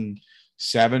fucking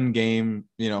 7-game,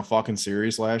 fucking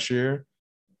series last year.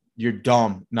 You're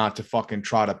dumb not to fucking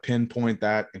try to pinpoint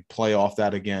that and play off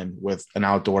that again with an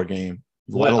outdoor game,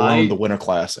 let alone the Winter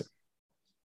Classic.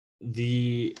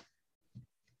 The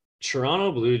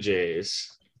Toronto Blue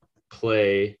Jays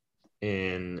play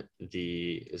in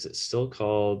is it still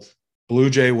called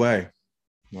Blue Jay Way?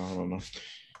 No, I don't know.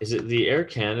 Is it the Air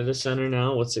Canada Center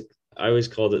now? What's it? I always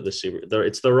called it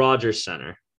it's the Rogers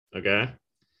Center. Okay.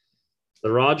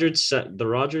 The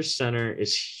Rogers Center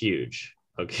is huge.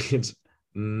 Okay. It's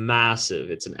massive.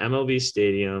 It's an MLB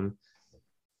stadium.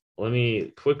 Let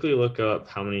me quickly look up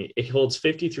how many. It holds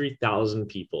 53,000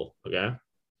 people. Okay.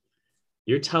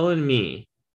 You're telling me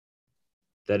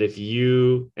that if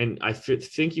you, and I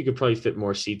think you could probably fit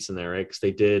more seats in there, right? Because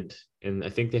they did, and I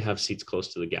think they have seats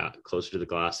closer to the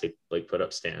glass. They like put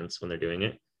up stands when they're doing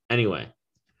it. Anyway,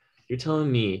 you're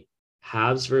telling me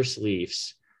Habs versus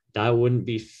Leafs, that wouldn't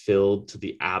be filled to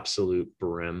the absolute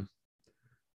brim?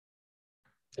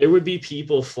 There would be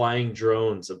people flying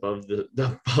drones above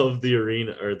the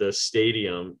arena or the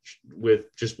stadium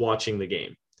with just watching the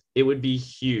game. It would be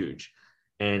huge,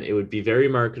 and it would be very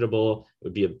marketable. It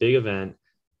would be a big event,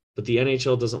 but the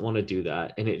NHL doesn't want to do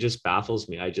that, and it just baffles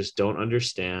me. I just don't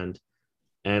understand,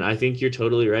 and I think you're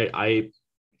totally right.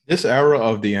 This era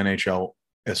of the NHL,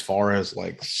 as far as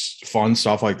like fun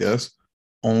stuff like this,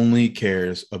 only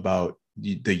cares about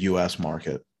the US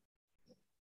market.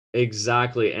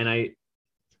 Exactly. And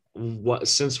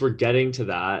since we're getting to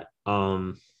that,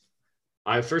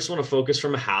 I first want to focus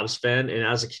from a Habs fan and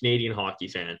as a Canadian hockey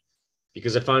fan,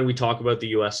 because I find we talk about the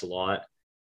US a lot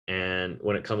and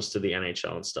when it comes to the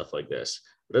NHL and stuff like this.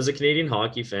 But as a Canadian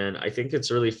hockey fan, I think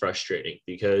it's really frustrating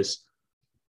because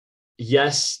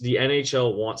yes, the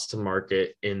NHL wants to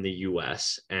market in the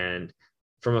US, and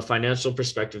from a financial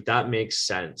perspective, that makes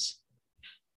sense.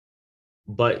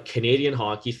 But Canadian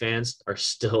hockey fans are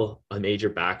still a major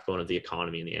backbone of the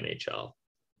economy in the NHL.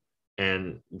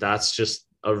 And that's just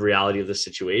a reality of the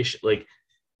situation. Like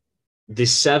the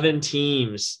 7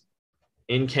 teams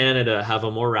in Canada have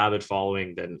a more rabid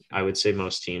following than I would say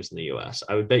most teams in the US.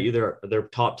 I would bet you they're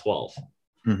top 12.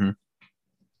 Mm-hmm.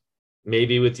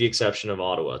 Maybe with the exception of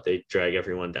Ottawa. They drag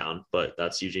everyone down, but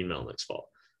that's Eugene Melnick's fault.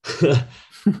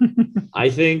 I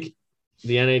think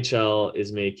the NHL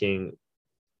is making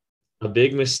a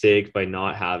big mistake by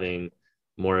not having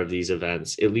more of these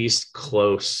events, at least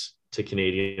close to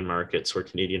Canadian markets where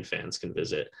Canadian fans can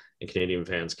visit and Canadian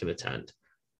fans can attend.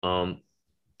 I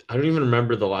don't even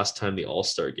remember the last time the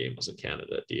All-Star game was in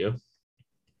Canada. Do you?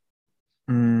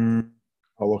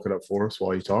 I'll look it up for us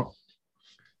while you talk.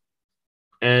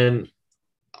 And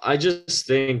I just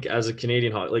think as a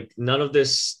Canadian, like none of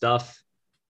this stuff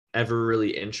ever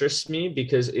really interests me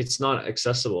because it's not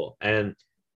accessible. And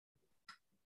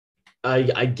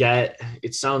I get,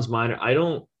 it sounds minor.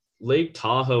 Lake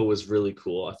Tahoe was really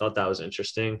cool. I thought that was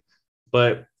interesting.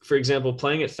 But for example,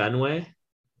 playing at Fenway,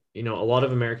 a lot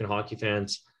of American hockey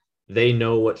fans, they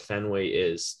know what Fenway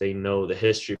is. They know the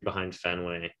history behind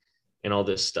Fenway and all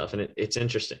this stuff. And it's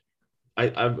interesting.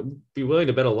 I'd be willing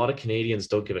to bet a lot of Canadians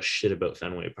don't give a shit about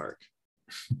Fenway Park.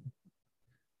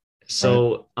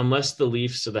 So unless the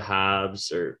Leafs or the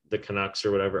Habs or the Canucks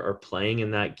or whatever are playing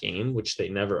in that game, which they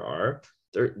never are,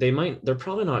 they're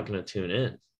probably not going to tune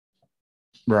in.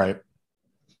 Right.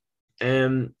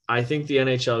 And I think the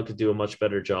NHL could do a much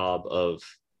better job of,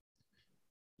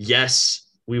 yes,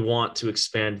 we want to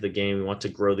expand the game. We want to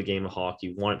grow the game of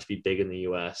hockey. We want it to be big in the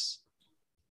US.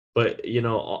 But,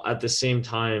 at the same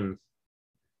time,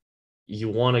 you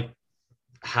want to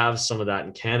have some of that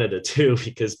in Canada too,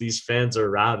 because these fans are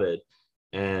rabid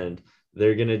and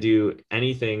they're going to do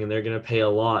anything, and they're going to pay a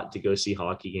lot to go see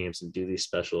hockey games and do these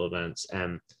special events.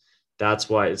 And that's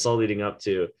why it's all leading up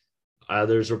to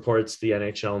there's reports the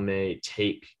NHL may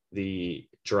take the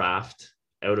draft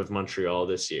out of Montreal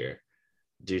this year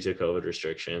due to COVID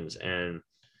restrictions. And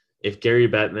if Gary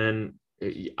Bettman,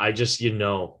 I just, he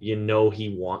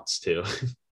wants to.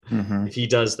 Mm-hmm. If he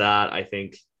does that, I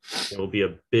think it will be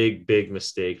a big, big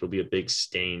mistake. It'll be a big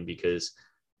stain, because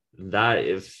that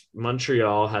if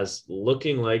Montreal has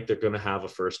looking like they're going to have a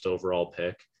first overall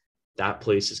pick, that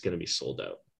place is going to be sold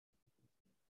out.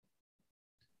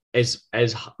 As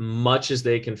much as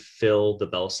they can fill the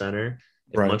Bell Center,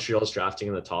 if Montreal's drafting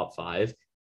in the top 5,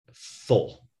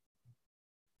 full.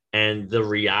 And the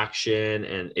reaction,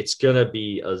 and it's going to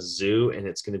be a zoo, and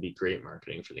it's going to be great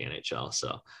marketing for the NHL.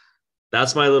 So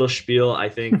that's my little spiel. I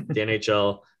think the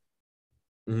NHL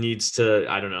needs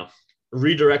to,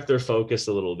 redirect their focus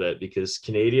a little bit, because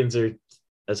Canadians are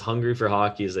as hungry for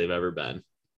hockey as they've ever been.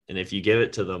 And if you give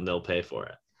it to them, they'll pay for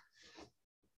it.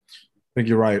 I think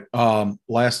you're right.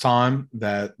 Last time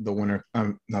that the Winter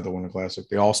Classic,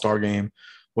 the All-Star game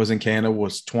was in Canada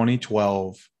was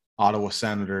 2012, Ottawa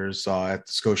Senators at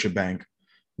the Scotiabank.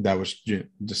 That was the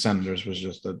Senators was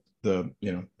just the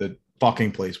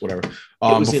fucking place, whatever.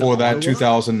 Before that, Ottawa?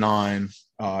 2009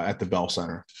 at the Bell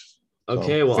Center.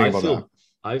 Okay, so, well,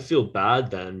 I feel bad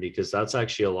then, because that's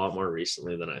actually a lot more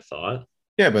recently than I thought.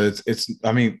 Yeah, but it's.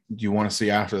 I mean, do you want to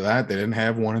see after that? They didn't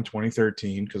have one in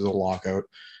 2013 because of the lockout.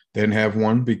 They didn't have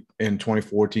one in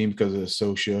 2014 because of the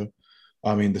Sochi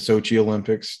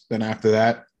Olympics. Then after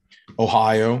that,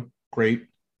 Ohio, great.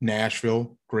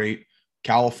 Nashville, great.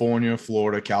 California,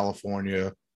 Florida,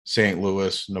 California, St.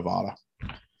 Louis, Nevada.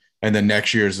 And then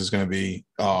next year's is going to be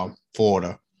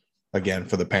Florida again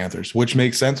for the Panthers, which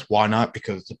makes sense. Why not?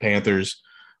 Because the Panthers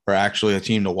are actually a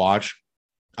team to watch.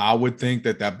 I would think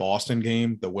that Boston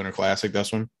game, the Winter Classic,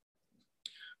 this one,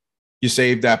 you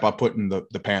save that by putting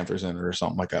the Panthers in it or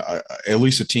something like at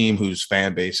least a team whose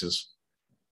fan base is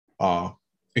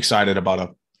excited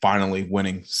about finally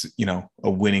winning, a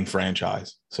winning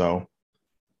franchise. So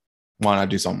why not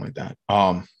do something like that?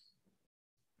 But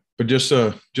just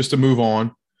to move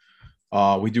on,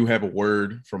 we do have a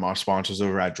word from our sponsors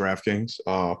over at DraftKings.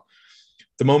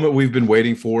 The moment we've been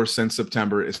waiting for since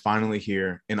September is finally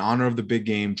here. In honor of the big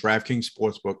game, DraftKings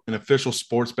Sportsbook, an official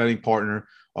sports betting partner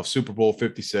of Super Bowl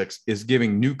 56, is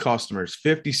giving new customers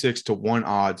 56-1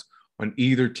 odds on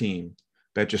either team.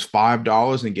 Bet just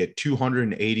 $5 and get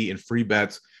 $280 in free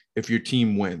bets if your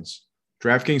team wins.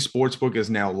 DraftKings Sportsbook is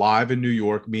now live in New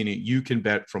York, meaning you can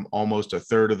bet from almost a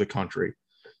third of the country.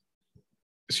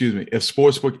 If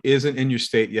Sportsbook isn't in your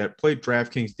state yet, play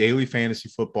DraftKings Daily Fantasy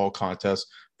Football Contest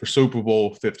for Super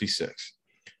Bowl 56.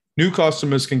 New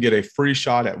customers can get a free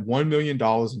shot at $1 million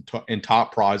in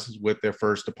top prizes with their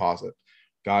first deposit.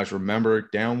 Guys, remember,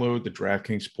 download the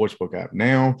DraftKings Sportsbook app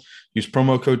now. Use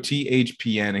promo code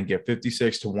THPN and get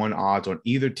 56-1 odds on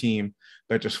either team.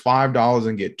 Bet just $5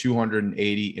 and get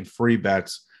 $280 in free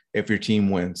bets if your team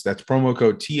wins. That's promo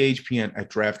code THPN at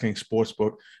DraftKings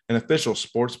Sportsbook, an official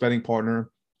sports betting partner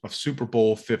of Super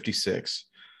Bowl 56.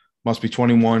 Must be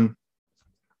 21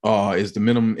 is the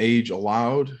minimum age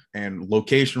allowed, and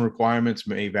location requirements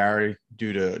may vary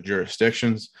due to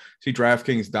jurisdictions. See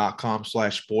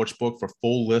DraftKings.com/sportsbook for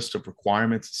full list of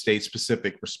requirements,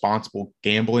 state-specific responsible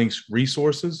gambling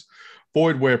resources.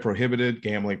 Void where prohibited.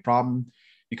 Gambling problem,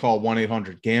 you call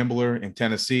 1-800-GAMBLER. In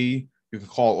Tennessee, you can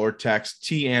call or text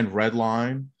TN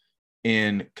Redline.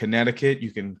 In Connecticut,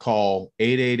 you can call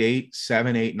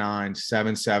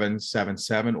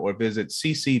 888-789-7777 or visit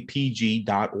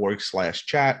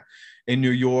ccpg.org/chat. In New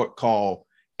York, call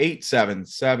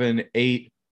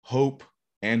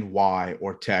 877-8-HOPE-NY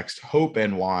or text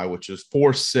HOPE-NY, which is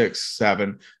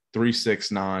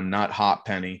 467-369, not Hot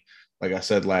Penny, like I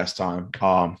said last time.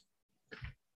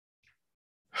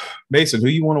 Mason, who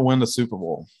you want to win the Super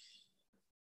Bowl?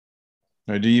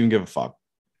 Or do you even give a fuck?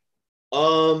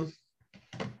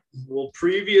 Well,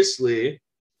 previously,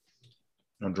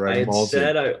 I had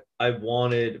said I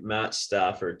wanted Matt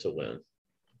Stafford to win.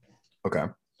 Okay.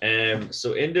 And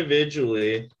so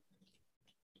individually,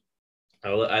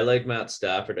 I like Matt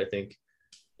Stafford. I think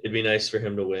it'd be nice for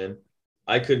him to win.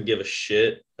 I couldn't give a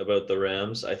shit about the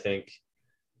Rams. I think,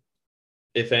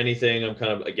 if anything, I'm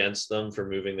kind of against them for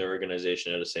moving their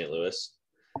organization out of St. Louis.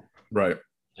 Right.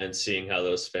 And seeing how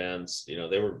those fans,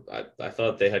 I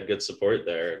thought they had good support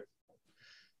there.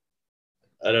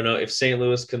 I don't know if St.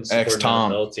 Louis can support an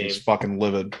NFL team. He's fucking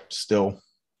livid still.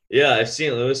 Yeah, if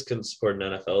St. Louis can support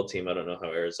an NFL team, I don't know how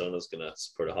Arizona's going to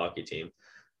support a hockey team.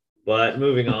 But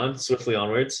moving on, swiftly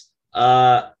onwards.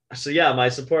 So yeah, my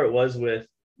support was with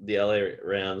the LA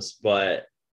Rams, but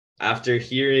after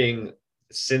hearing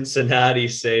Cincinnati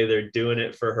say they're doing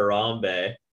it for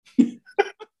Harambe,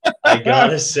 I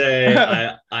gotta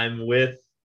say I'm with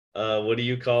what do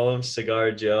you call him?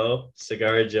 Cigar Joe?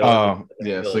 Cigar Joe. Oh,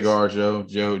 yeah, Cigar Joe,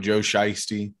 Joe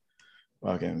Shiesty,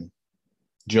 fucking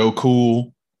Joe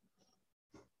Cool.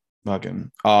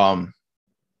 Fucking I'm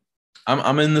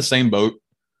in the same boat.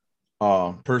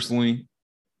 Personally,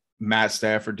 Matt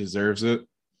Stafford deserves it.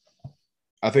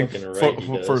 I think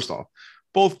first off,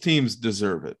 both teams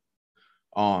deserve it.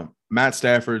 Matt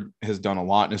Stafford has done a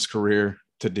lot in his career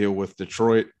to deal with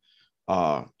Detroit.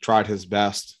 Tried his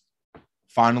best.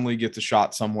 Finally gets a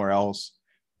shot somewhere else,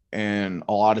 and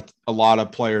a lot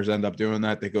of players end up doing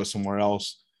that. They go somewhere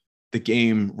else. The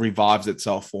game revives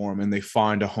itself for them, and they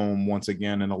find a home once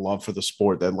again and a love for the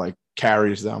sport that like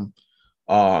carries them.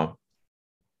 I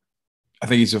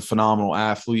think he's a phenomenal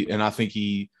athlete, and I think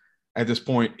at this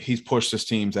point, he's pushed his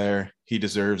teams there. He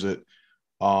deserves it.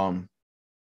 Now,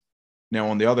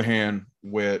 on the other hand,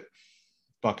 with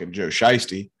fucking Joe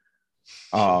Shiesty,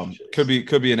 could be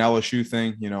an LSU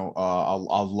thing. You know,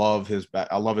 I love his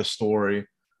story.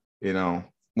 You know,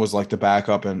 was like the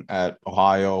backup at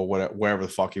Ohio, wherever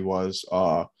the fuck he was.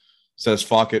 Says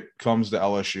fuck it, comes to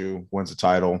LSU, wins a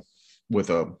title with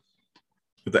the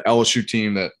LSU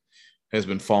team that has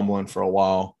been fumbling for a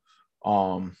while.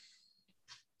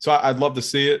 So I'd love to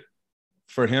see it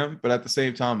for him, but at the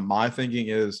same time, my thinking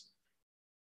is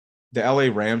the LA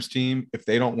Rams team, if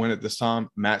they don't win it this time,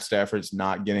 Matt Stafford's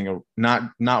not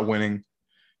winning.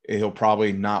 He'll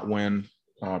probably not win.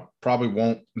 Probably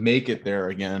won't make it there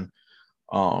again.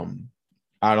 I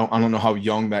don't know how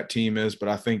young that team is, but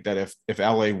I think that if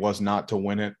LA was not to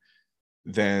win it,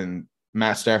 then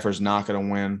Matt Stafford's not going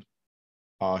to win.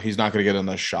 He's not going to get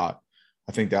another shot.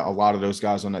 I think that a lot of those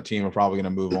guys on that team are probably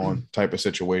going to move on type of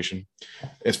situation.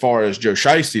 As far as Joe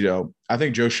Shiesty, though, I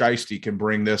think Joe Shiesty can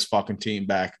bring this fucking team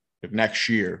back next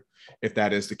year if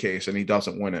that is the case and he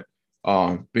doesn't win it,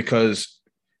 because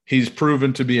he's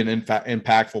proven to be an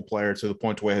impactful player to the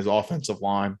point where his offensive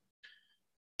line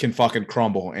can fucking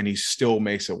crumble and he still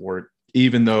makes it work.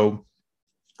 Even though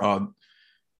who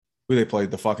they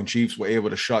played, the fucking Chiefs, were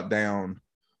able to shut down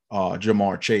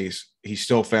Jamar Chase, he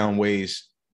still found ways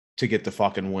to get the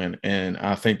fucking win. And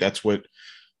I think that's what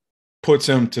puts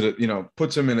him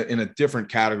in a different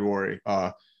category.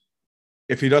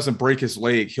 If he doesn't break his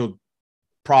leg, he'll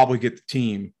probably get the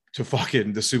team to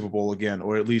fucking the Super Bowl again,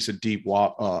 or at least a deep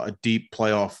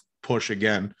playoff push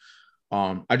again.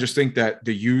 I just think that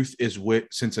the youth is with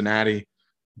Cincinnati.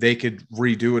 They could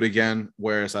redo it again.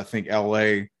 Whereas I think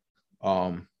LA,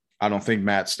 I don't think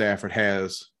Matt Stafford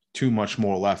has too much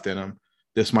more left in him.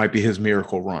 This might be his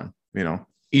miracle run. You know,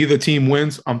 either team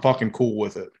wins, I'm fucking cool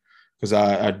with it because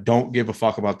I don't give a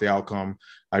fuck about the outcome.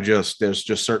 There's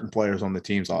just certain players on the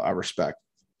teams I respect.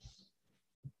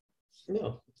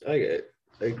 No, I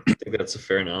think that's a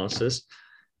fair analysis.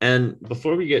 And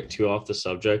before we get too off the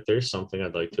subject, there's something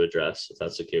I'd like to address, if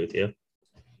that's okay with you.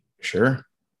 Sure.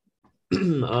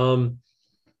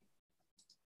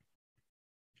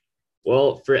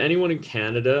 Well, for anyone in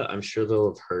Canada, I'm sure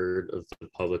they'll have heard of the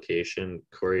publication.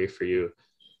 Corey, for you,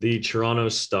 the Toronto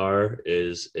Star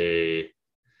is a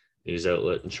news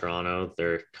outlet in Toronto.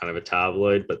 They're kind of a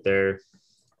tabloid, but they're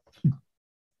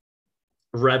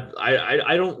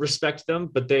I don't respect them,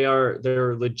 but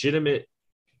they're a legitimate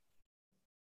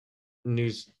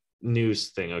news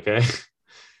thing. Okay.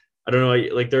 I don't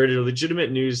know. Like they're a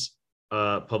legitimate news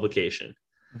publication.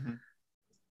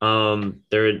 Mm-hmm.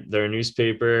 They're a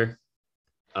newspaper.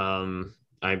 I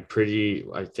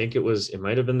think it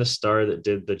might have been the Star that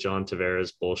did the John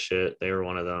Tavares bullshit. They were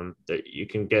one of them. That you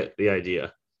can get the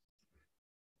idea.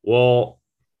 Well,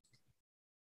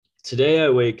 today I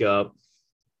wake up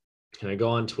and I go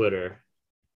on Twitter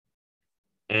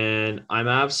and I'm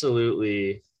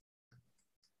absolutely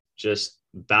just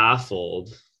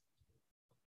baffled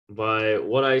by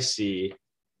what I see.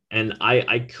 And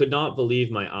I could not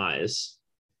believe my eyes,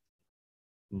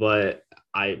 but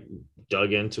I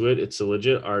dug into it. It's a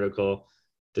legit article.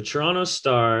 The Toronto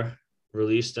Star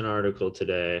released an article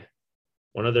today,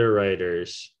 one of their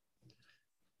writers,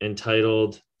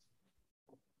 entitled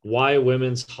 "Why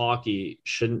Women's Hockey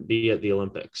Shouldn't Be at the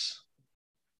Olympics."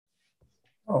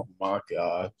 Oh my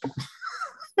God.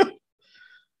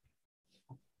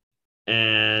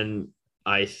 And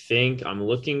I think I'm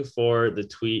looking for the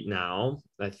tweet now.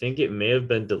 I think it may have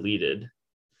been deleted.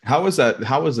 How is that?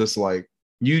 How is this like?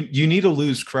 You need to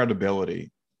lose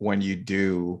credibility when you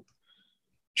do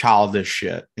childish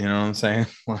shit. You know what I'm saying?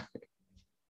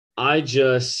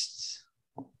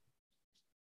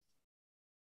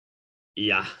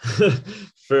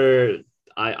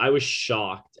 I was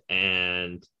shocked.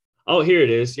 And here it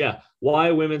is. Yeah.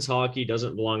 Why women's hockey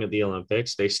doesn't belong at the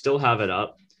Olympics. They still have it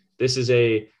up. This is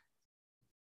a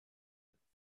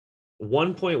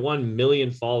 1.1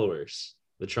 million followers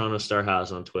the Toronto Star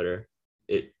has on Twitter.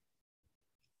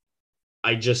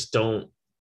 I just don't.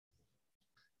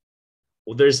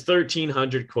 Well, there's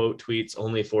 1,300 quote tweets,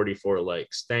 only 44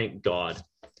 likes. Thank God.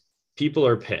 People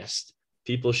are pissed.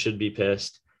 People should be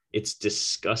pissed. It's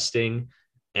disgusting.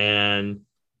 And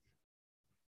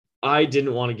I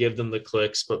didn't want to give them the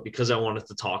clicks, but because I wanted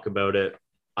to talk about it,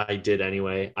 I did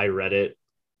anyway. I read it.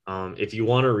 If you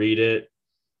want to read it,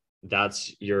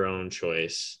 that's your own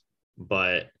choice.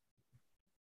 But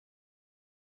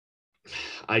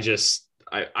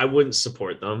I wouldn't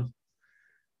support them.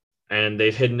 And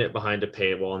they've hidden it behind a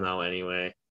paywall now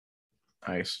anyway.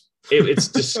 Nice. It's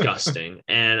disgusting.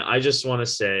 And I just want to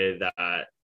say that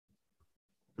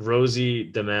Rosie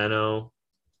DiManno,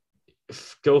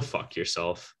 go fuck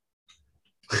yourself.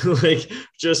 Like,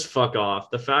 just fuck off.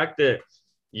 The fact that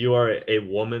you are a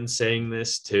woman saying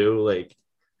this too, like,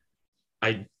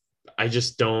 I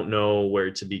just don't know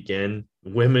where to begin.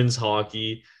 Women's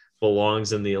hockey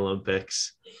belongs in the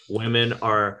Olympics. Women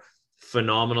are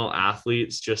phenomenal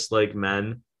athletes, just like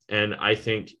men. And I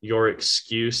think your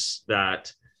excuse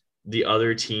that the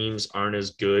other teams aren't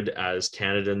as good as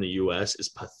Canada and the US is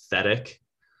pathetic.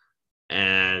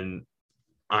 And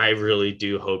I really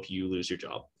do hope you lose your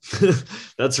job.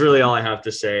 That's really all I have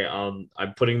to say. I'm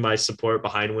putting my support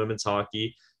behind women's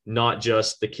hockey, not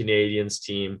just the Canadians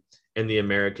team and the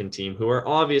American team, who are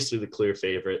obviously the clear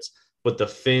favorites, but the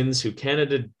Finns, who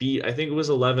Canada beat, I think it was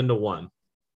 11-1.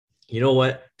 You know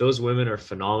what? Those women are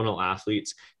phenomenal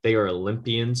athletes. They are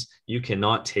Olympians. You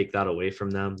cannot take that away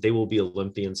from them. They will be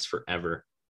Olympians forever.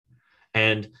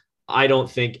 And I don't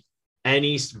think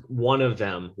any one of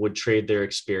them would trade their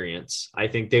experience. I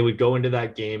think they would go into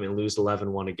that game and lose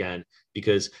 11-1 again,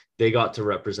 because they got to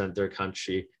represent their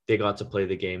country. They got to play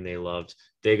the game they loved.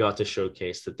 They got to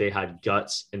showcase that they had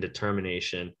guts and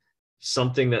determination,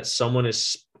 something that someone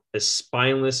as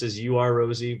spineless as you are,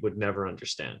 Rosie, would never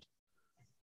understand.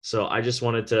 So I just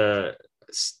wanted to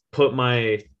put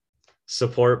my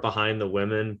support behind the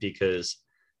women, because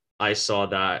I saw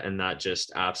that and that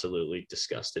just absolutely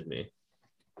disgusted me.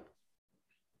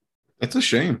 It's a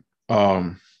shame.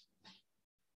 Like,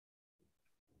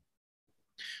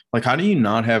 how do you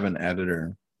not have an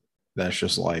editor that's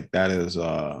just like, that is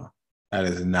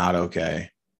not okay.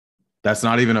 That's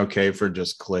not even okay for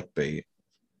just clickbait.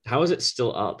 How is it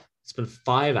still up? It's been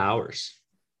 5 hours.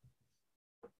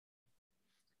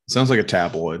 Sounds like a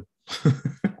tabloid.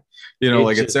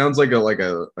 It sounds like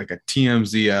a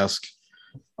TMZ-esque.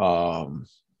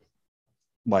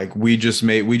 Like we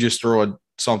just throw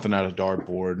something at a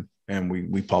dartboard and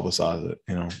we publicize it.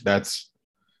 That's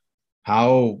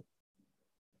how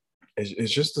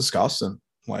it's just disgusting.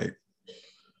 Like,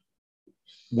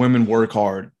 women work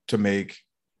hard to make,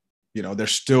 they're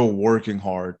still working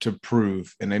hard to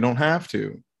prove, and they don't have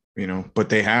to, but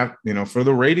they have, for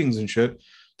the ratings and shit,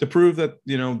 to prove that,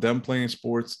 them playing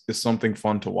sports is something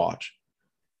fun to watch.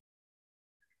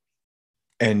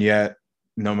 And yet,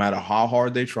 no matter how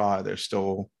hard they try, there's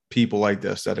still people like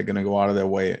this that are going to go out of their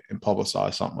way and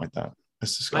publicize something like that.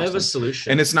 It's disgusting. I have a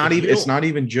solution. And it's not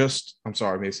even just, I'm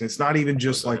sorry, Mason. It's not even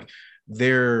just like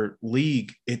their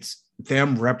league. It's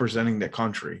them representing their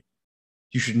country.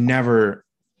 You should never,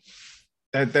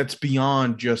 that's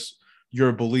beyond just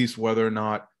your beliefs, whether or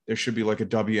not there should be like a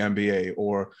WNBA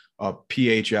or a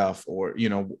PHF or,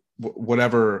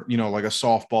 whatever, like a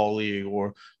softball league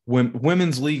or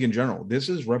women's league in general. This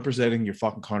is representing your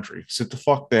fucking country. Sit the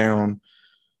fuck down.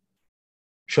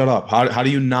 Shut up. How do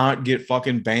you not get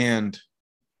fucking banned?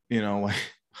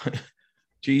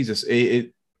 Jesus, I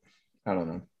don't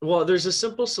know. Well, there's a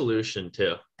simple solution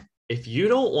too. If you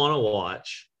don't want to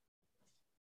watch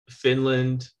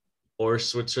Finland or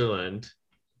Switzerland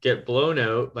get blown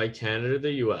out by Canada or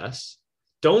the US,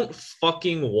 don't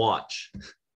fucking watch.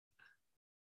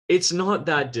 It's not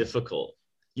that difficult.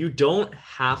 You don't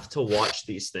have to watch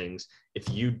these things if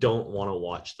you don't want to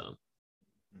watch them.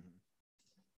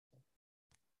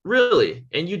 Really.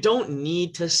 And you don't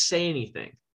need to say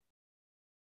anything,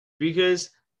 because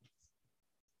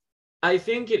I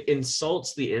think it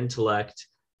insults the intellect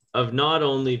of not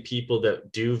only people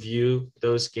that do view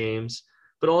those games,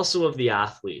 but also of the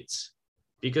athletes.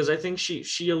 Because I think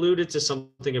she alluded to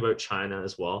something about China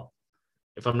as well,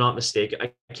 if I'm not mistaken.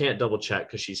 I can't double check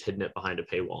because she's hidden it behind a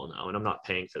paywall now, and I'm not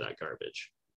paying for that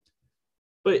garbage.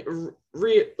 But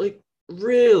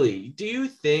really, do you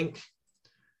think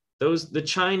the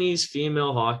Chinese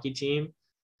female hockey team,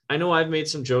 I know I've made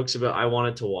some jokes about I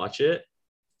wanted to watch it,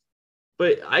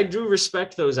 But I do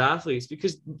respect those athletes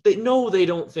because they know they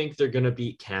don't think they're going to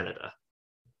beat Canada.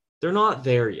 They're not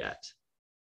there yet.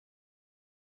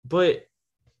 But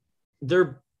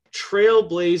they're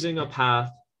trailblazing a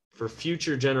path for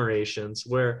future generations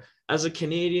where, as a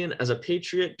Canadian, as a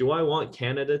patriot, do I want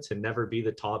Canada to never be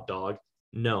the top dog?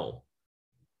 No.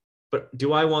 But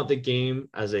do I want the game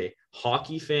as a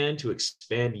hockey fan to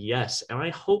expand? Yes. And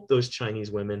I hope those Chinese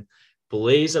women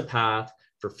blaze a path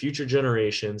for future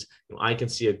generations. I can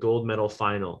see a gold medal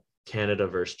final, Canada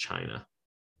versus China.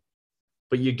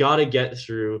 But you got to get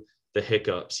through the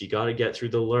hiccups. You got to get through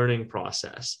the learning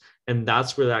process. And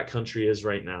that's where that country is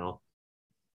right now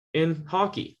in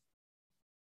hockey.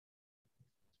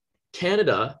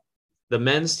 Canada, the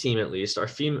men's team at least,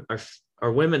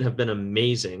 our women have been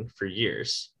amazing for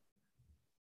years.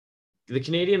 The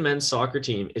Canadian men's soccer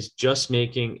team is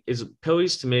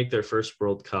poised to make their first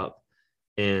World Cup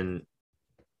in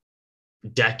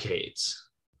decades.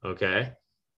 Okay.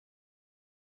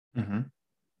 Mm-hmm.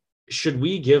 Should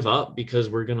we give up because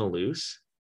we're going to lose?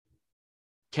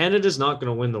 Canada's not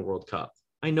going to win the World Cup.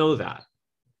 I know that.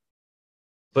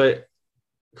 But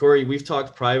Corey, we've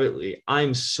talked privately.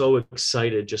 I'm so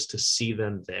excited just to see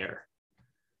them there.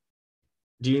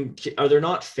 Are there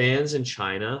not fans in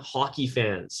China, hockey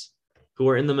fans, who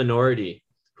are in the minority,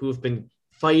 who have been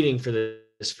fighting for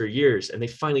this for years, and they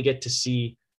finally get to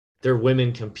see their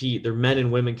women compete, their men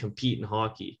and women compete in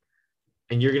hockey?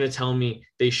 And you're going to tell me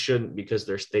they shouldn't because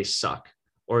they suck,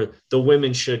 or the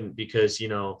women shouldn't because,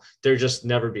 they're just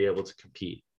never be able to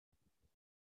compete.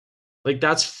 Like,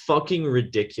 that's fucking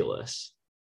ridiculous.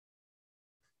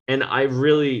 And I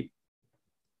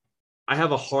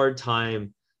have a hard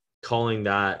time calling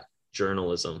that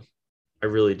journalism. I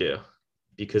really do,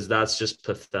 because that's just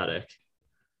pathetic.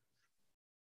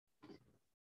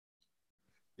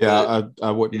 Yeah,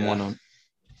 I wouldn't want to.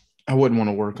 I wouldn't want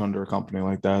to work under a company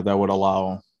like that. That would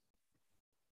allow.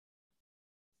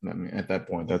 I mean, at that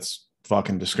point, that's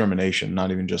fucking discrimination,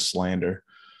 not even just slander.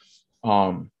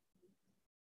 I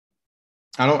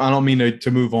don't mean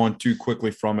to move on too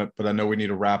quickly from it, but I know we need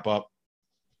to wrap up.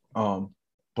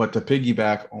 But to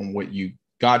piggyback on what you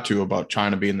got to about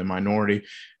China being the minority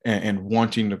and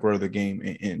wanting to grow the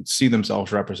game and see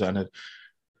themselves represented,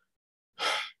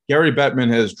 Gary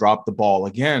Bettman has dropped the ball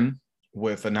again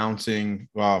with announcing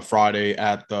Friday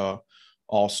at the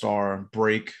All-Star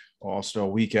break, All-Star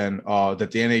weekend,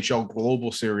 that the NHL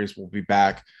Global Series will be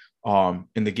back. And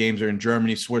the games are in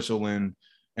Germany, Switzerland,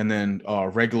 and then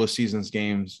regular seasons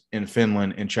games in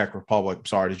Finland and Czech Republic.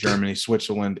 Sorry, Germany,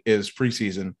 Switzerland is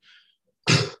preseason.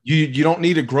 You don't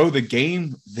need to grow the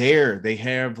game there. They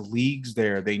have leagues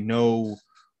there. They know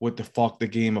what the fuck the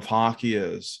game of hockey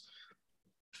is.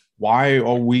 Why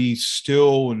are we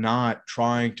still not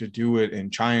trying to do it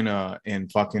in China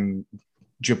and fucking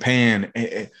Japan,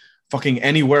 fucking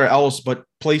anywhere else but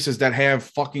places that have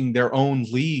fucking their own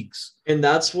leagues? And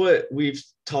that's what we've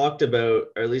talked about,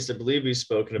 or at least I believe we've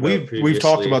spoken about previously. We've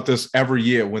talked about this every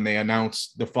year when they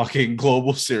announce the fucking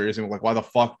global series, and we're like, why the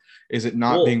fuck is it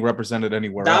not being represented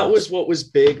anywhere else? That was what was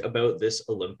big about this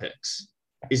Olympics,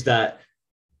 is that,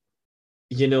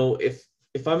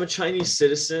 if I'm a Chinese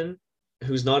citizen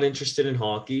who's not interested in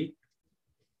hockey,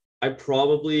 I'm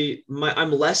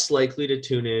less likely to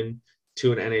tune in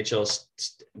to an NHL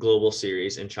global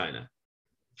series in China.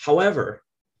 However,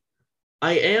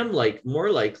 I am more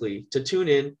likely to tune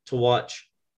in to watch,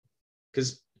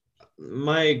 because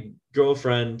my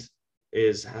girlfriend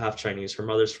is half Chinese. Her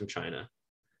mother's from China.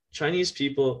 Chinese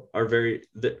people are very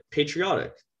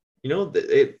patriotic. In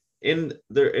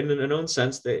an own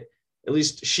sense, at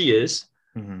least she is.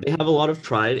 Mm-hmm. They have a lot of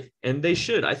pride, and they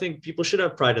should. I think people should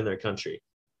have pride in their country.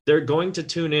 They're going to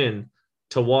tune in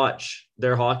to watch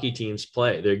their hockey teams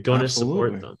play. They're going to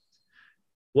support them.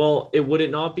 Well, would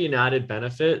it not be an added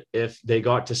benefit if they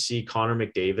got to see Connor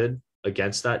McDavid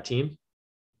against that team?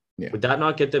 Yeah. Would that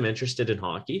not get them interested in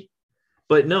hockey?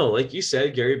 But no, like you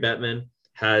said, Gary Bettman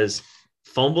has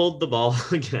fumbled the ball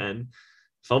again,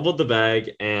 fumbled the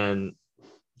bag, and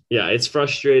yeah, it's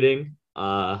frustrating.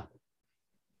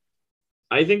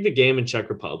 I think the game in Czech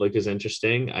Republic is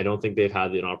interesting. I don't think they've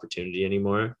had an opportunity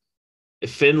anymore.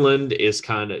 Finland is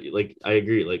kind of I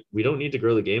agree. We don't need to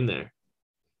grow the game there.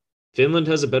 Finland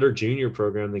has a better junior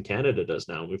program than Canada does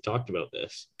now. We've talked about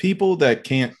this. People that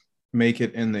can't make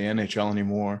it in the NHL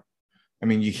anymore. I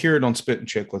mean, you hear it on Spit and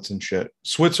Chicklets and shit.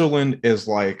 Switzerland is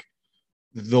like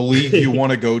the league you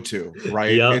want to go to,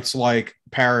 right? Yep. It's like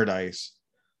paradise.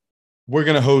 We're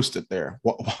going to host it there.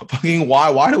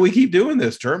 Why do we keep doing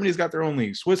this? Germany's got their own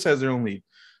league. Swiss has their own league.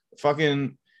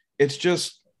 It's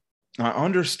just, I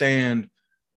understand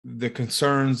the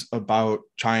concerns about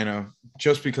China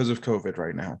just because of COVID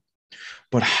right now.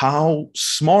 But how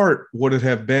smart would it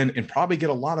have been, and probably get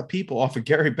a lot of people off of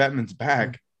Gary Bettman's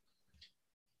back,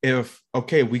 if,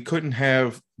 okay, we couldn't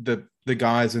have the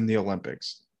guys in the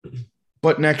Olympics,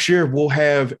 but next year we'll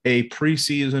have a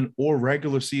preseason or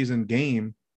regular season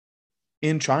game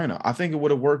in China. I think it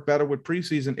would have worked better with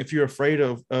preseason if you're afraid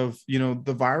of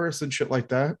the virus and shit like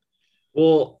that.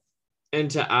 Well, and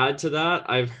to add to that,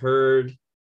 I've heard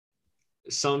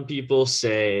some people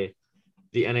say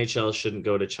the NHL shouldn't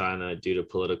go to China due to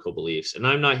political beliefs. And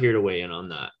I'm not here to weigh in on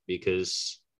that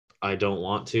because I don't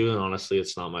want to. And honestly,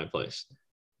 it's not my place.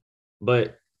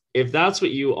 But if that's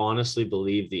what you honestly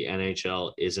believe the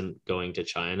NHL isn't going to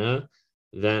China,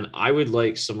 then I would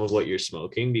like some of what you're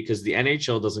smoking, because the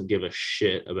NHL doesn't give a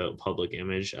shit about public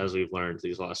image, as we've learned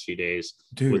these last few days.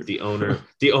 Dude. With the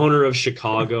owner of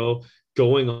Chicago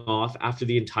going off after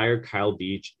the entire Kyle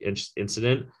Beach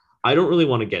incident. I don't really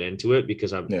want to get into it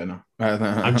because I'm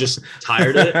just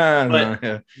tired of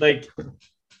it. But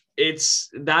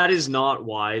that is not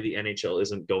why the NHL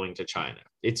isn't going to China.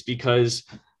 It's because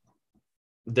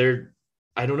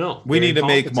I don't know. We need to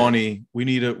make money. We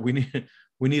need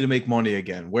to make money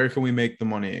again. Where can we make the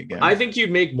money again? I think you'd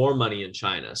make more money in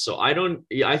China. So I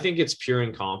think it's pure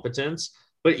incompetence.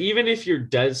 But even if you're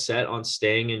dead set on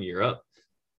staying in Europe,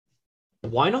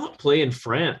 why not play in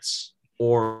France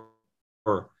or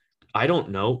I don't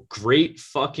know, Great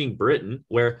fucking Britain,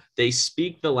 where they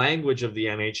speak the language of the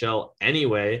NHL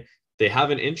anyway. They have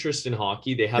an interest in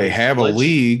hockey. They have a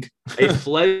league, a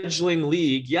fledgling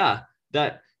league. Yeah.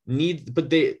 That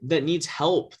needs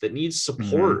help, that needs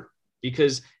support,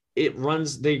 because a lot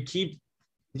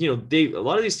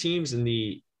of these teams in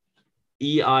the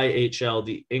EIHL,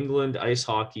 the England Ice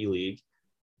Hockey League,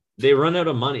 they run out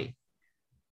of money,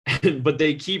 but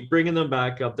they keep bringing them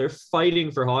back up. They're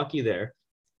fighting for hockey there.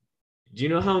 Do you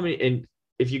know how many? And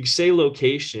if you say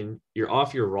location, you're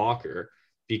off your rocker,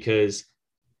 because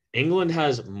England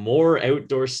has more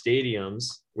outdoor stadiums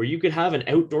where you could have an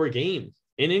outdoor game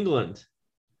in England.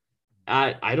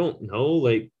 I don't know,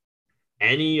 like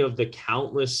any of the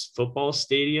countless football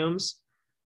stadiums,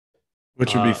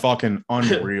 which would be fucking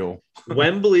unreal.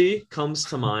 Wembley comes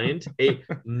to mind, a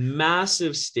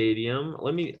massive stadium.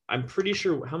 I'm pretty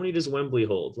sure, how many does Wembley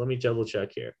hold? Let me double check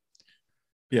here.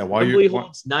 Yeah, Wembley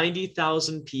holds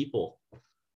 90,000 people.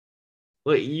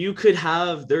 Like, you could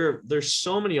have there's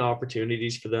so many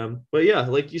opportunities for them. But yeah,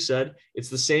 like you said, it's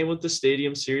the same with the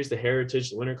Stadium Series, the Heritage,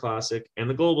 the Winter Classic, and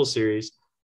the Global Series.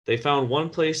 They found one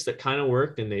place that kind of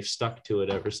worked, and they've stuck to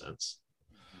it ever since.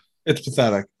 It's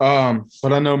pathetic. But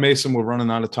I know, Mason, we're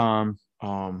running out of time.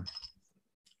 I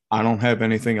don't have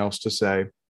anything else to say.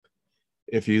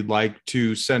 If you'd like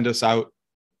to send us out,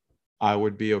 I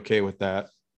would be okay with that.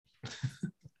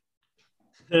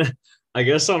 I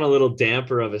guess on a little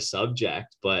damper of a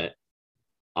subject, but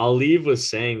I'll leave with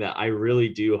saying that I really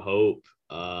do hope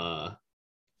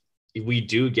we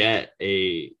do get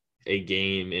a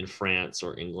game in France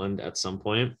or England at some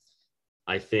point.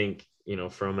 I think,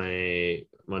 from a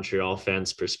Montreal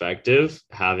fan's perspective,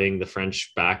 having the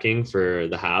French backing for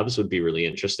the Habs would be really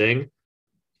interesting.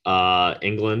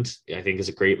 England, I think, is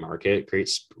a great market.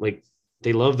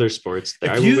 They love their sports.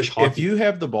 If you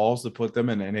have the balls to put them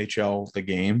in NHL, the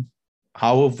game,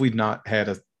 how have we not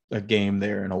had a game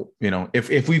there? And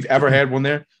if we've ever had one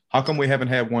there, how come we haven't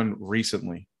had one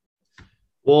recently?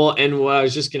 Well, and what I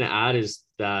was just going to add is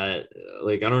that,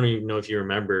 I don't even know if you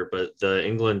remember, but the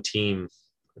England team,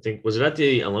 I think, was it at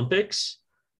the Olympics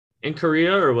in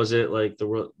Korea, or was it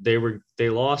they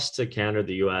lost to Canada,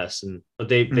 the US, but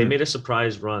they made a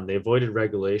surprise run. They avoided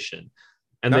regulation,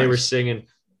 and They were singing,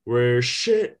 "We're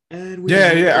shit," and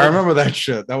I remember that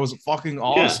shit. That was fucking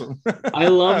awesome. Yeah. I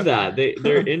love that.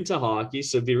 They're into hockey,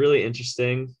 so it'd be really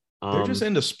interesting. They're just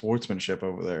into sportsmanship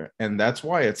over there, and that's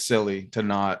why it's silly to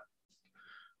not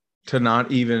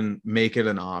even make it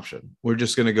an option. We're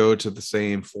just going to go to the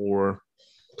same 4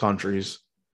 countries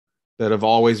that have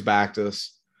always backed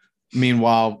us.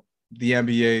 Meanwhile, the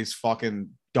NBA's fucking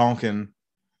donking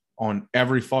on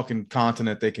every fucking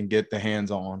continent they can get their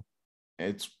hands on.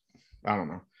 I don't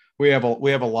know. We have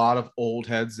a lot of old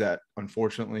heads that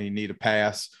unfortunately need a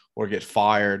pass or get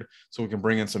fired, so we can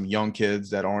bring in some young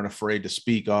kids that aren't afraid to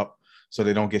speak up, so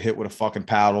they don't get hit with a fucking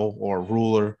paddle or a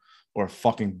ruler or a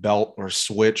fucking belt or a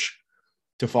switch,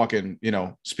 to fucking,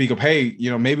 speak up. Hey,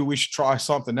 maybe we should try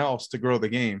something else to grow the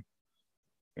game.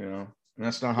 And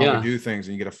that's not how we do things.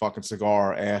 And you get a fucking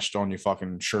cigar ashed on your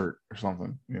fucking shirt or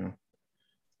something,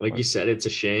 Like you said, it's a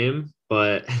shame,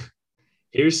 but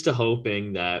here's to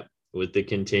hoping that with the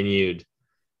continued,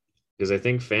 because I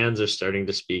think fans are starting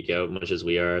to speak out much as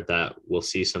we are, that we'll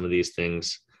see some of these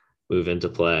things move into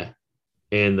play.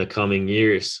 in the coming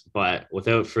years. But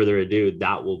without further ado,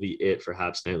 that will be it for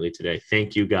Habs Nightly today.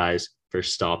 Thank you guys for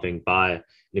stopping by. And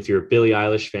if you're a Billie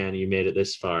Eilish fan and you made it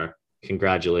this far,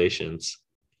 congratulations.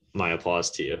 My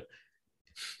applause to you.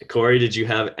 Corey, did you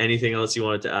have anything else you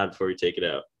wanted to add before we take it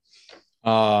out?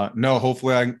 No,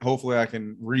 hopefully I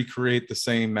can recreate the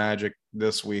same magic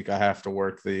this week. I have to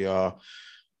work the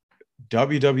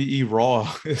WWE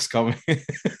Raw is coming.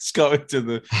 It's coming to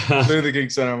the King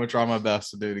Center. I'm gonna try my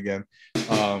best to do it again.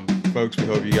 Folks, we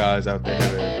hope you guys out there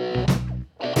have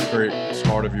a great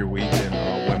start of your week,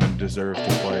 and women deserve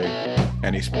to play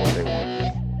any sport they want.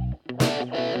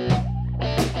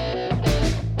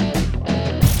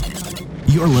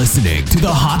 You're listening to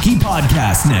the Hockey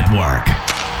Podcast Network.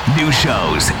 New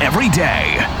shows every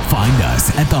day. Find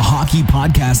us at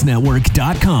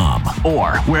thehockeypodcastnetwork.com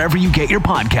or wherever you get your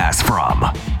podcasts from.